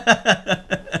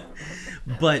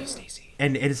 But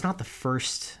and it's not the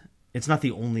first. It's not the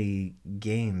only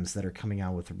games that are coming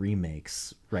out with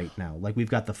remakes right now. Like, we've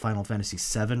got the Final Fantasy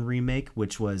VII remake,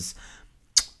 which was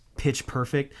pitch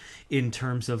perfect in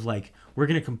terms of like, we're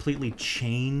going to completely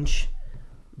change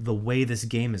the way this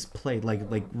game is played, like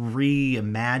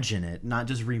reimagine it, not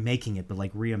just remaking it, but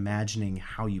like reimagining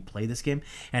how you play this game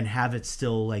and have it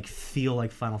still like feel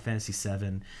like Final Fantasy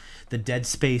VII. The Dead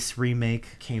Space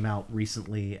remake came out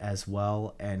recently as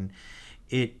well, and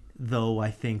it, though, I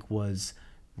think was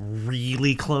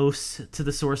really close to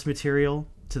the source material,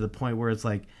 to the point where it's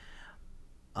like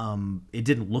it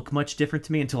didn't look much different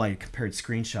to me until I compared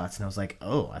screenshots, and I was like,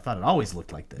 oh, I thought it always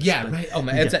looked like this. Yeah, but, right. Oh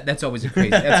man, that's always crazy.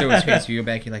 That's always crazy. You go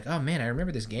back, you're like, oh man, I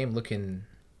remember this game looking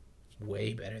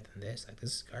way better than this. Like,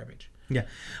 this is garbage. Yeah,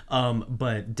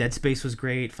 but Dead Space was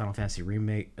great. Final Fantasy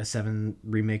VII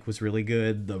remake was really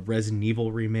good. The Resident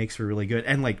Evil remakes were really good,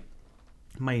 and like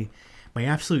my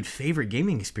absolute favorite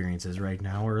gaming experiences right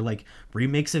now are like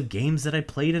remakes of games that I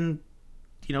played in,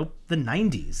 you know, the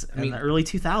 90s and the early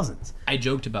 2000s. I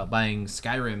joked about buying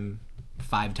Skyrim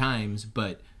 5 times,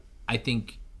 but I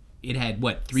think it had,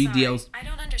 3 DLCs? I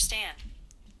don't understand.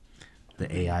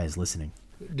 The AI is listening.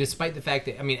 Despite the fact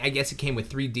that, I guess it came with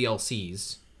 3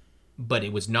 DLCs, but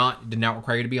it did not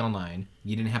require you to be online.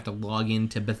 You didn't have to log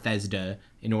into Bethesda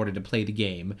in order to play the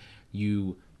game.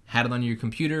 You had it on your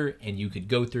computer, and you could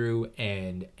go through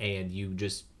and you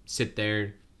just sit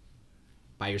there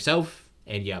by yourself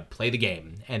and you play the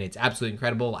game, and it's absolutely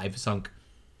incredible. I've sunk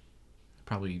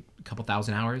probably a couple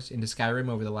thousand hours into Skyrim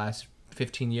over the last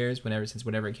 15 years,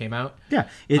 whenever it came out. Yeah.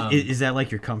 Is that like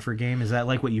your comfort game? Is that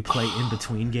like what you play in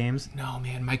between games? No,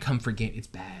 man, my comfort game, it's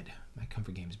bad. My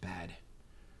comfort game is bad.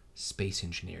 Space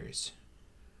Engineers,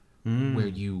 where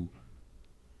you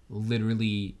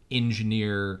literally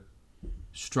engineer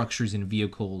structures and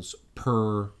vehicles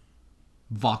per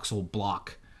voxel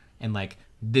block, and like,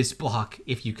 this block,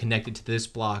 if you connect it to this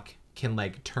block, can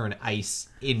like turn ice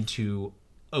into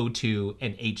O2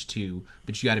 and H2,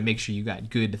 but you got to make sure you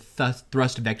got good thrust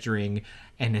vectoring,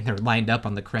 and then they're lined up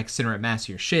on the correct center of mass of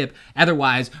your ship.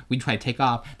 Otherwise, we try to take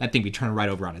off, that thing be turned right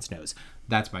over on its nose.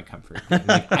 That's my comfort.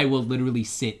 Like, I will literally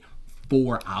sit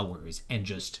 4 hours and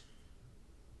just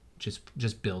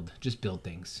build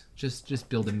things, just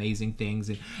build amazing things,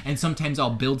 and sometimes I'll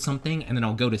build something and then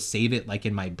I'll go to save it like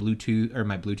in my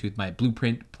my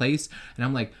blueprint place, and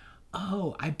I'm like,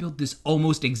 oh, I built this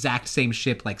almost exact same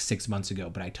ship like 6 months ago,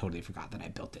 but I totally forgot that I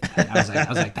built it. I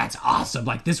was like, that's awesome,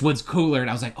 like, this one's cooler, and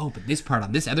I was like, oh, but this part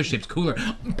on this other ship's cooler.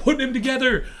 I'm putting them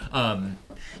together.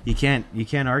 You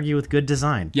can't argue with good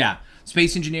design. Yeah,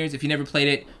 Space Engineers, if you never played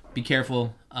it, be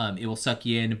careful. It will suck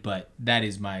you in, but that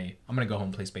is I'm gonna go home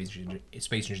and play Space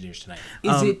Engineers tonight.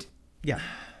 Is it? Yeah.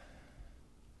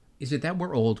 Is it that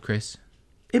we're old, Chris?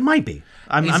 It might be.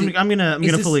 I'm gonna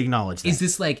fully acknowledge that. Is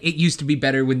this like, it used to be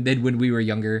better than when we were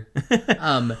younger?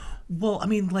 Well, I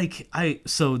mean, like,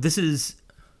 so this is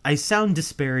I sound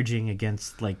disparaging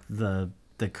against like the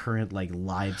current like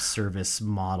live service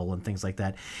model and things like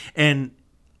that, and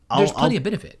there's plenty of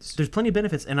benefits. There's plenty of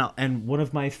benefits, and one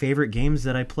of my favorite games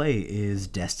that I play is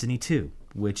Destiny 2,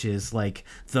 which is like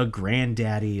the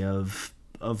granddaddy of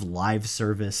live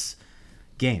service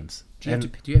games. Do you have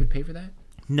to pay for that?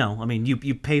 No, I mean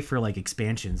you pay for like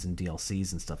expansions and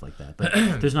DLCs and stuff like that, but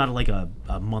there's not like a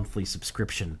monthly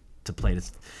subscription to play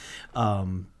this.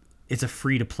 It's a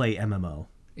free to play MMO.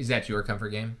 Is that your comfort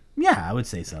game? Yeah, I would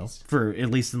say so. Nice. For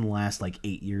at least in the last like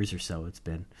 8 years or so, it's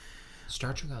been.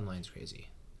 Star Trek Online's crazy.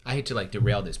 I hate to like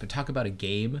derail this, but talk about a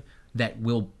game that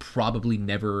will probably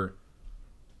never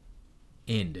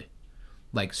end.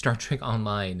 Like Star Trek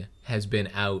Online has been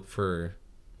out for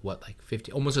what, like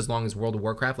 50, almost as long as World of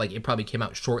Warcraft. Like it probably came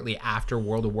out shortly after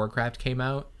World of Warcraft came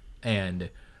out, and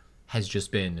has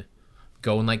just been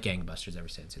going like gangbusters ever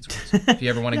since. It's crazy. If you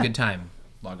ever want a good time,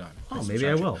 log on. Oh, maybe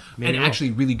I will. And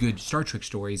actually really good Star Trek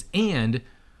stories, and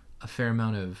a fair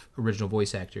amount of original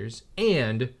voice actors,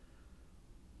 and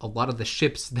a lot of the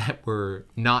ships that were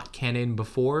not canon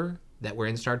before, that were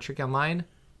in Star Trek Online,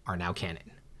 are now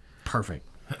canon. Perfect.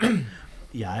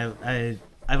 Yeah,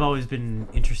 I've always been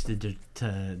interested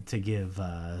to give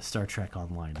Star Trek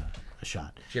Online a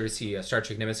shot. Did you ever see Star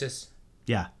Trek Nemesis?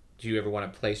 Yeah. Do you ever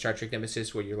want to play Star Trek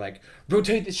Nemesis where you're like,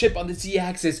 rotate the ship on the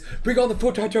Z-axis, bring all the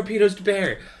photon torpedoes to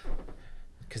bear?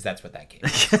 Because that's what that game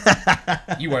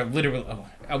is. You are literally...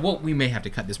 well, we may have to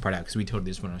cut this part out because we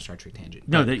totally just went on a Star Trek tangent.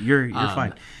 No, you're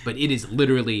fine. But it is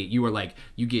literally... You are like...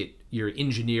 You get... Your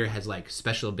engineer has like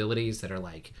special abilities that are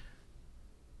like...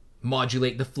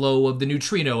 modulate the flow of the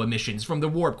neutrino emissions from the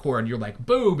warp core, and you're like,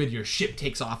 boom, and your ship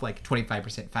takes off like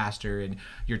 25% faster, and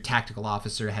your tactical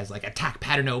officer has like attack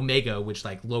pattern omega, which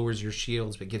like lowers your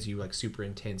shields but gives you like super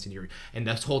intense, and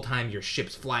this whole time your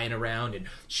ship's flying around and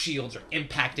shields are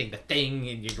impacting the thing,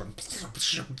 and you're going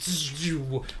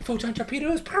photon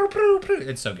torpedoes.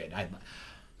 It's so good.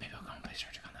 Maybe I'll go and play Star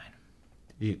Trek Online.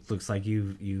 It looks like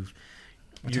you've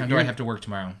what time do I have to work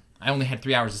tomorrow? I only had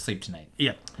 3 hours of sleep tonight.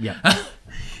 Yeah.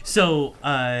 So,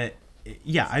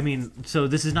 yeah, I mean, so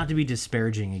this is not to be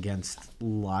disparaging against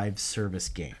live service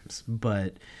games,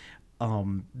 but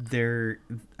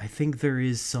I think there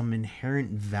is some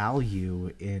inherent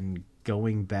value in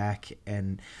going back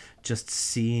and just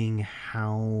seeing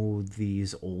how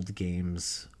these old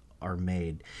games are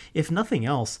made. If nothing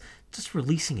else, just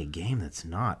releasing a game that's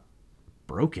not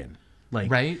broken. Like,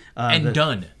 right?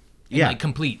 Done. And yeah. Like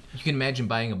complete. You can imagine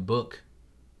buying a book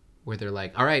where they're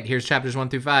like, all right, here's chapters 1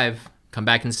 through 5. Come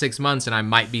back in 6 months and I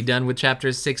might be done with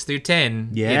chapters 6 through 10.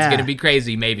 Yeah. It's going to be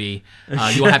crazy, maybe.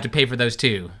 You will have to pay for those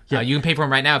too. Yep. You can pay for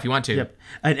them right now if you want to. Yep.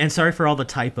 And sorry for all the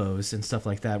typos and stuff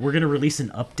like that. We're going to release an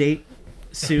update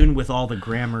soon with all the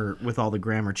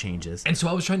grammar changes. And so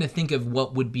I was trying to think of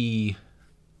what would be,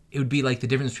 it would be like the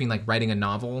difference between like writing a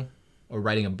novel or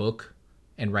writing a book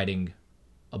and writing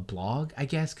a blog, I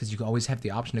guess, because you always have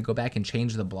the option to go back and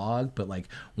change the blog. But like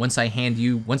once I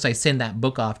send that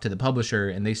book off to the publisher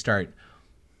and they start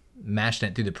mashing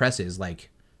it through the presses, like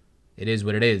it is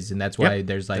what it is, and that's why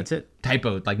there's like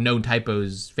typo, like no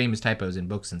typos, famous typos in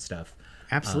books and stuff.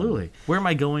 Absolutely. Where am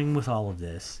I going with all of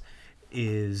this?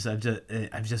 Is I've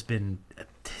just been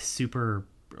super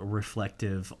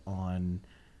reflective on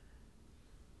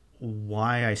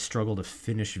why I struggle to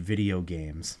finish video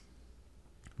games,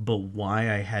 but why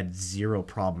I had zero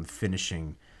problem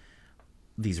finishing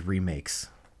these remakes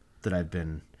that I've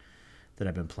been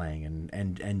playing,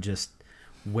 and just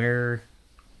where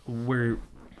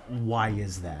why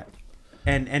is that?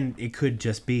 And it could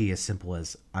just be as simple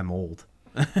as I'm old.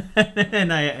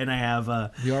 and I have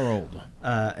we are old.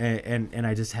 And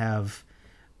I just have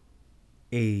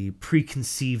a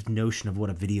preconceived notion of what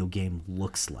a video game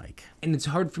looks like. And it's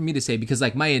hard for me to say because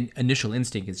like my initial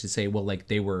instinct is to say, well, like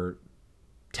they were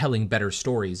telling better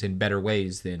stories in better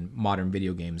ways than modern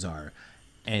video games are.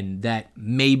 And that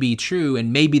may be true,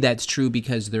 and maybe that's true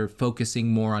because they're focusing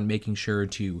more on making sure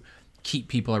to keep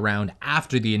people around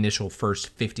after the initial first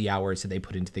 50 hours that they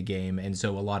put into the game. And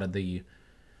so a lot of the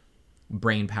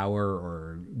brain power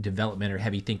or development or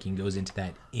heavy thinking goes into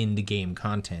that in-the-game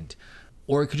content.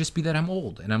 Or it could just be that I'm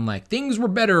old and I'm like, things were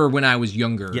better when I was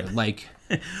younger. Yeah. Like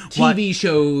TV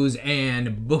shows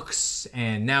and books,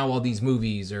 and now all these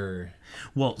movies are...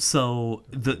 Well, so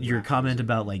your comment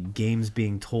about like games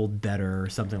being told better or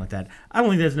something like that, I don't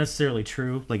think that's necessarily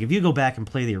true. Like if you go back and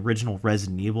play the original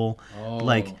Resident Evil,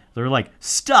 like they're like,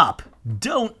 stop,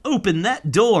 don't open that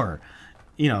door.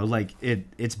 You know, like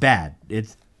it's bad.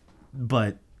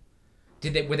 But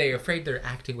Were they afraid their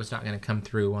acting was not going to come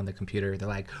through on the computer? They're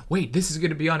like, wait, this is going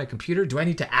to be on a computer? Do I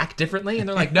need to act differently? And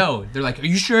they're like, no. They're like, are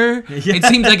you sure? Yeah. It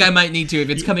seems like I might need to if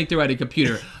it's coming through on a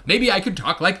computer. Maybe I could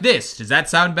talk like this. Does that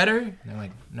sound better? And they're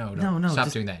like, no. Stop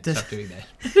doing that. Stop doing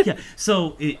that. Yeah.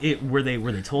 So were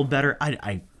they told better?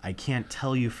 I can't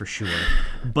tell you for sure,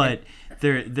 but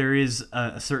there is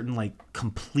a certain like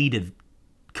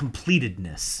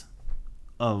completedness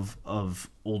of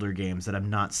older games that I'm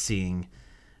not seeing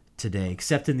today,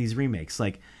 except in these remakes.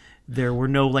 Like, there were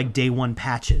no like day one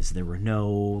patches. There were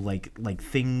no like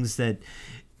things that,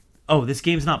 oh, this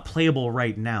game's not playable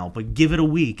right now, but give it a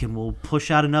week and we'll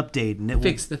push out an update and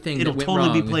fix the thing. It'll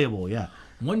totally be playable. Yeah.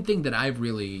 One thing that I've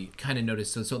really kind of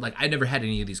noticed, so like I never had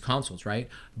any of these consoles, right?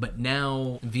 But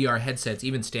now VR headsets,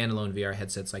 even standalone VR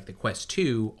headsets like the Quest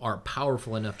 2, are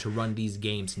powerful enough to run these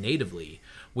games natively,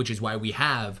 which is why we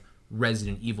have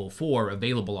Resident Evil 4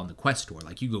 available on the Quest store.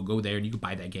 Like, you go there and you can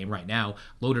buy that game right now,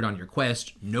 load it on your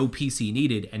Quest, no PC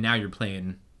needed, and now you're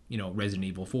playing, Resident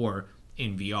Evil 4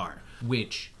 in VR,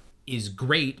 which is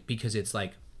great because it's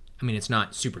like, I mean, it's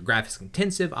not super graphics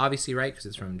intensive, obviously, right? Because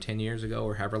it's from 10 years ago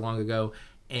or however long ago.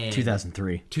 And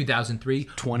 2003.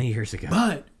 20 years ago.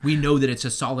 But we know that it's a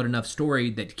solid enough story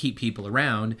that to keep people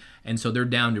around, and so they're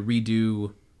down to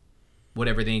redo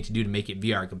whatever they need to do to make it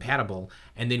VR compatible,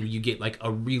 and then you get like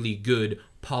a really good,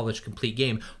 polished, complete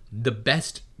game. The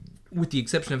best, with the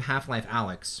exception of Half-Life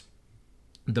Alyx,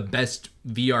 the best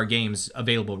VR games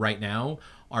available right now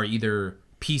are either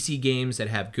PC games that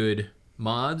have good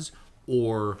mods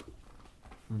or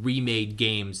remade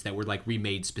games that were like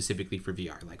remade specifically for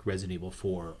VR, like Resident Evil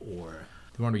 4 or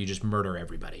the one where you just murder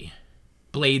everybody.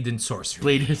 Blade and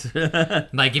Sorcery.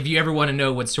 Like, if you ever want to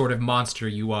know what sort of monster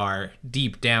you are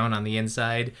deep down on the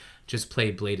inside, just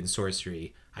play Blade and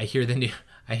Sorcery. I hear the new.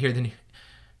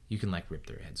 You can like rip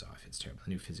their heads off. It's terrible.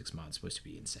 The new physics mod is supposed to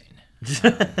be insane.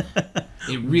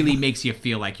 It really makes you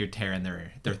feel like you're tearing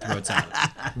their throats out.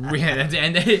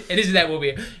 And isn't that what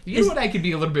we? You know what I could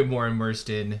be a little bit more immersed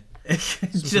in?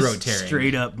 Just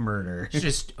straight up murder. It's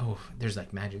just, there's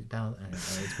like magic bell. I don't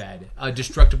know, it's bad.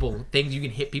 Destructible things. You can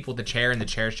hit people with the chair and the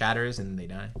chair shatters and they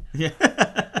die. Yeah.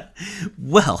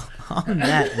 Well, on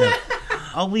that note,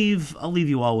 I'll leave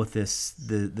you all with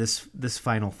this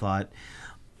final thought.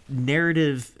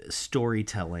 Narrative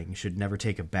storytelling should never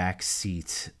take a back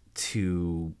seat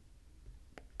to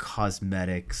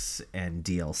cosmetics and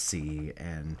DLC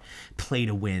and play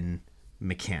to win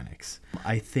mechanics.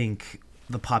 I think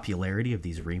the popularity of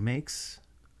these remakes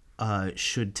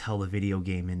should tell the video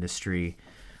game industry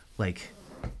like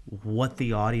what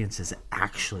the audience is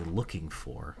actually looking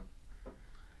for.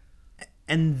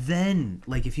 And then,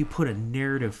 like, if you put a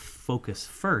narrative focus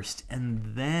first and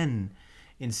then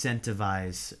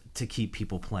incentivize to keep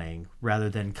people playing rather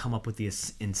than come up with the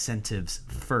incentives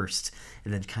first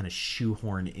and then kind of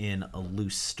shoehorn in a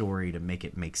loose story to make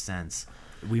it make sense,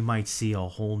 we might see a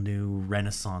whole new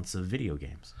renaissance of video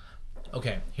games.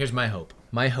 Okay, here's my hope.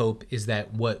 My hope is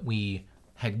that what we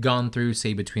had gone through,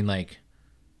 say, between, like,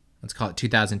 let's call it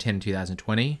 2010 and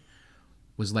 2020,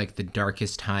 was like the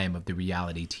darkest time of the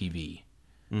reality TV.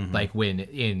 Mm-hmm. Like, when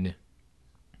in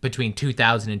between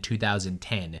 2000 and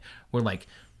 2010, where, like,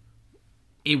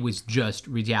 it was just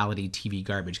reality TV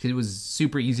garbage. Because it was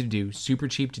super easy to do, super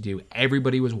cheap to do.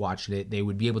 Everybody was watching it. They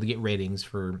would be able to get ratings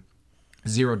for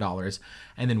 $0.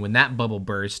 And then when that bubble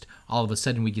burst, all of a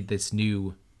sudden we get this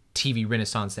new TV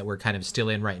renaissance that we're kind of still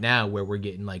in right now, where we're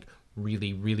getting like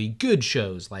really, really good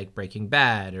shows like Breaking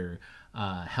Bad or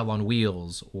Hell on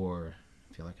Wheels, or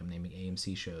I feel like I'm naming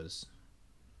AMC shows.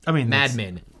 I mean, Mad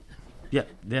Men. Yeah,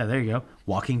 there you go.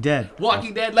 Walking Dead.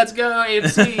 Dead, let's go,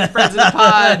 AMC, friends of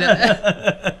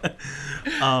the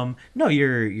pod. No,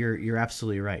 you're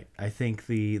absolutely right. I think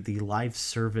the live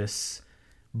service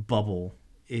bubble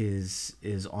is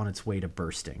on its way to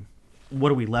bursting.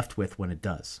 What are we left with when it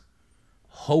does?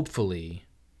 Hopefully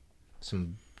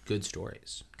some good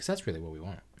stories, because that's really what we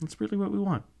want. That's really what we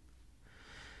want.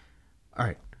 All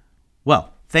right.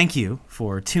 Well, thank you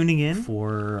for tuning in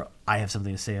for I Have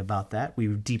Something to Say About That. We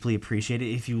deeply appreciate it.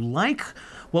 If you like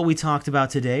what we talked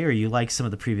about today, or you like some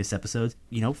of the previous episodes,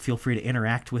 feel free to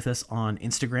interact with us on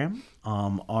Instagram.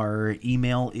 Our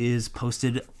email is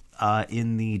posted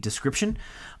in the description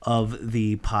of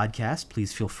the podcast.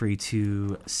 Please feel free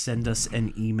to send us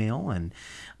an email and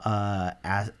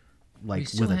ask, like,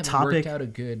 with a topic. Worked out a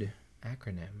good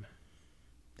acronym.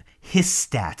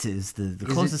 HISSTAT is the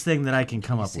closest thing that I can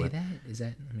come up with. That? Is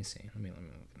that? Let me see. Let me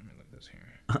look this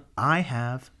here. I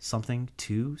have something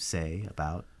to say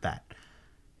about that.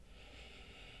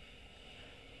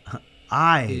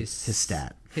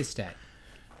 HISSTAT. HISSTAT.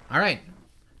 All right.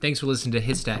 Thanks for listening to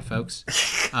His Stat, folks.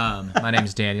 My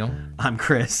name's Daniel. I'm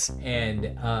Chris.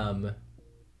 And I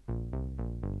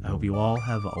hope you all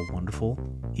have a wonderful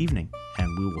evening,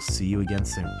 and we will see you again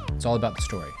soon. it's all about the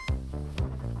story.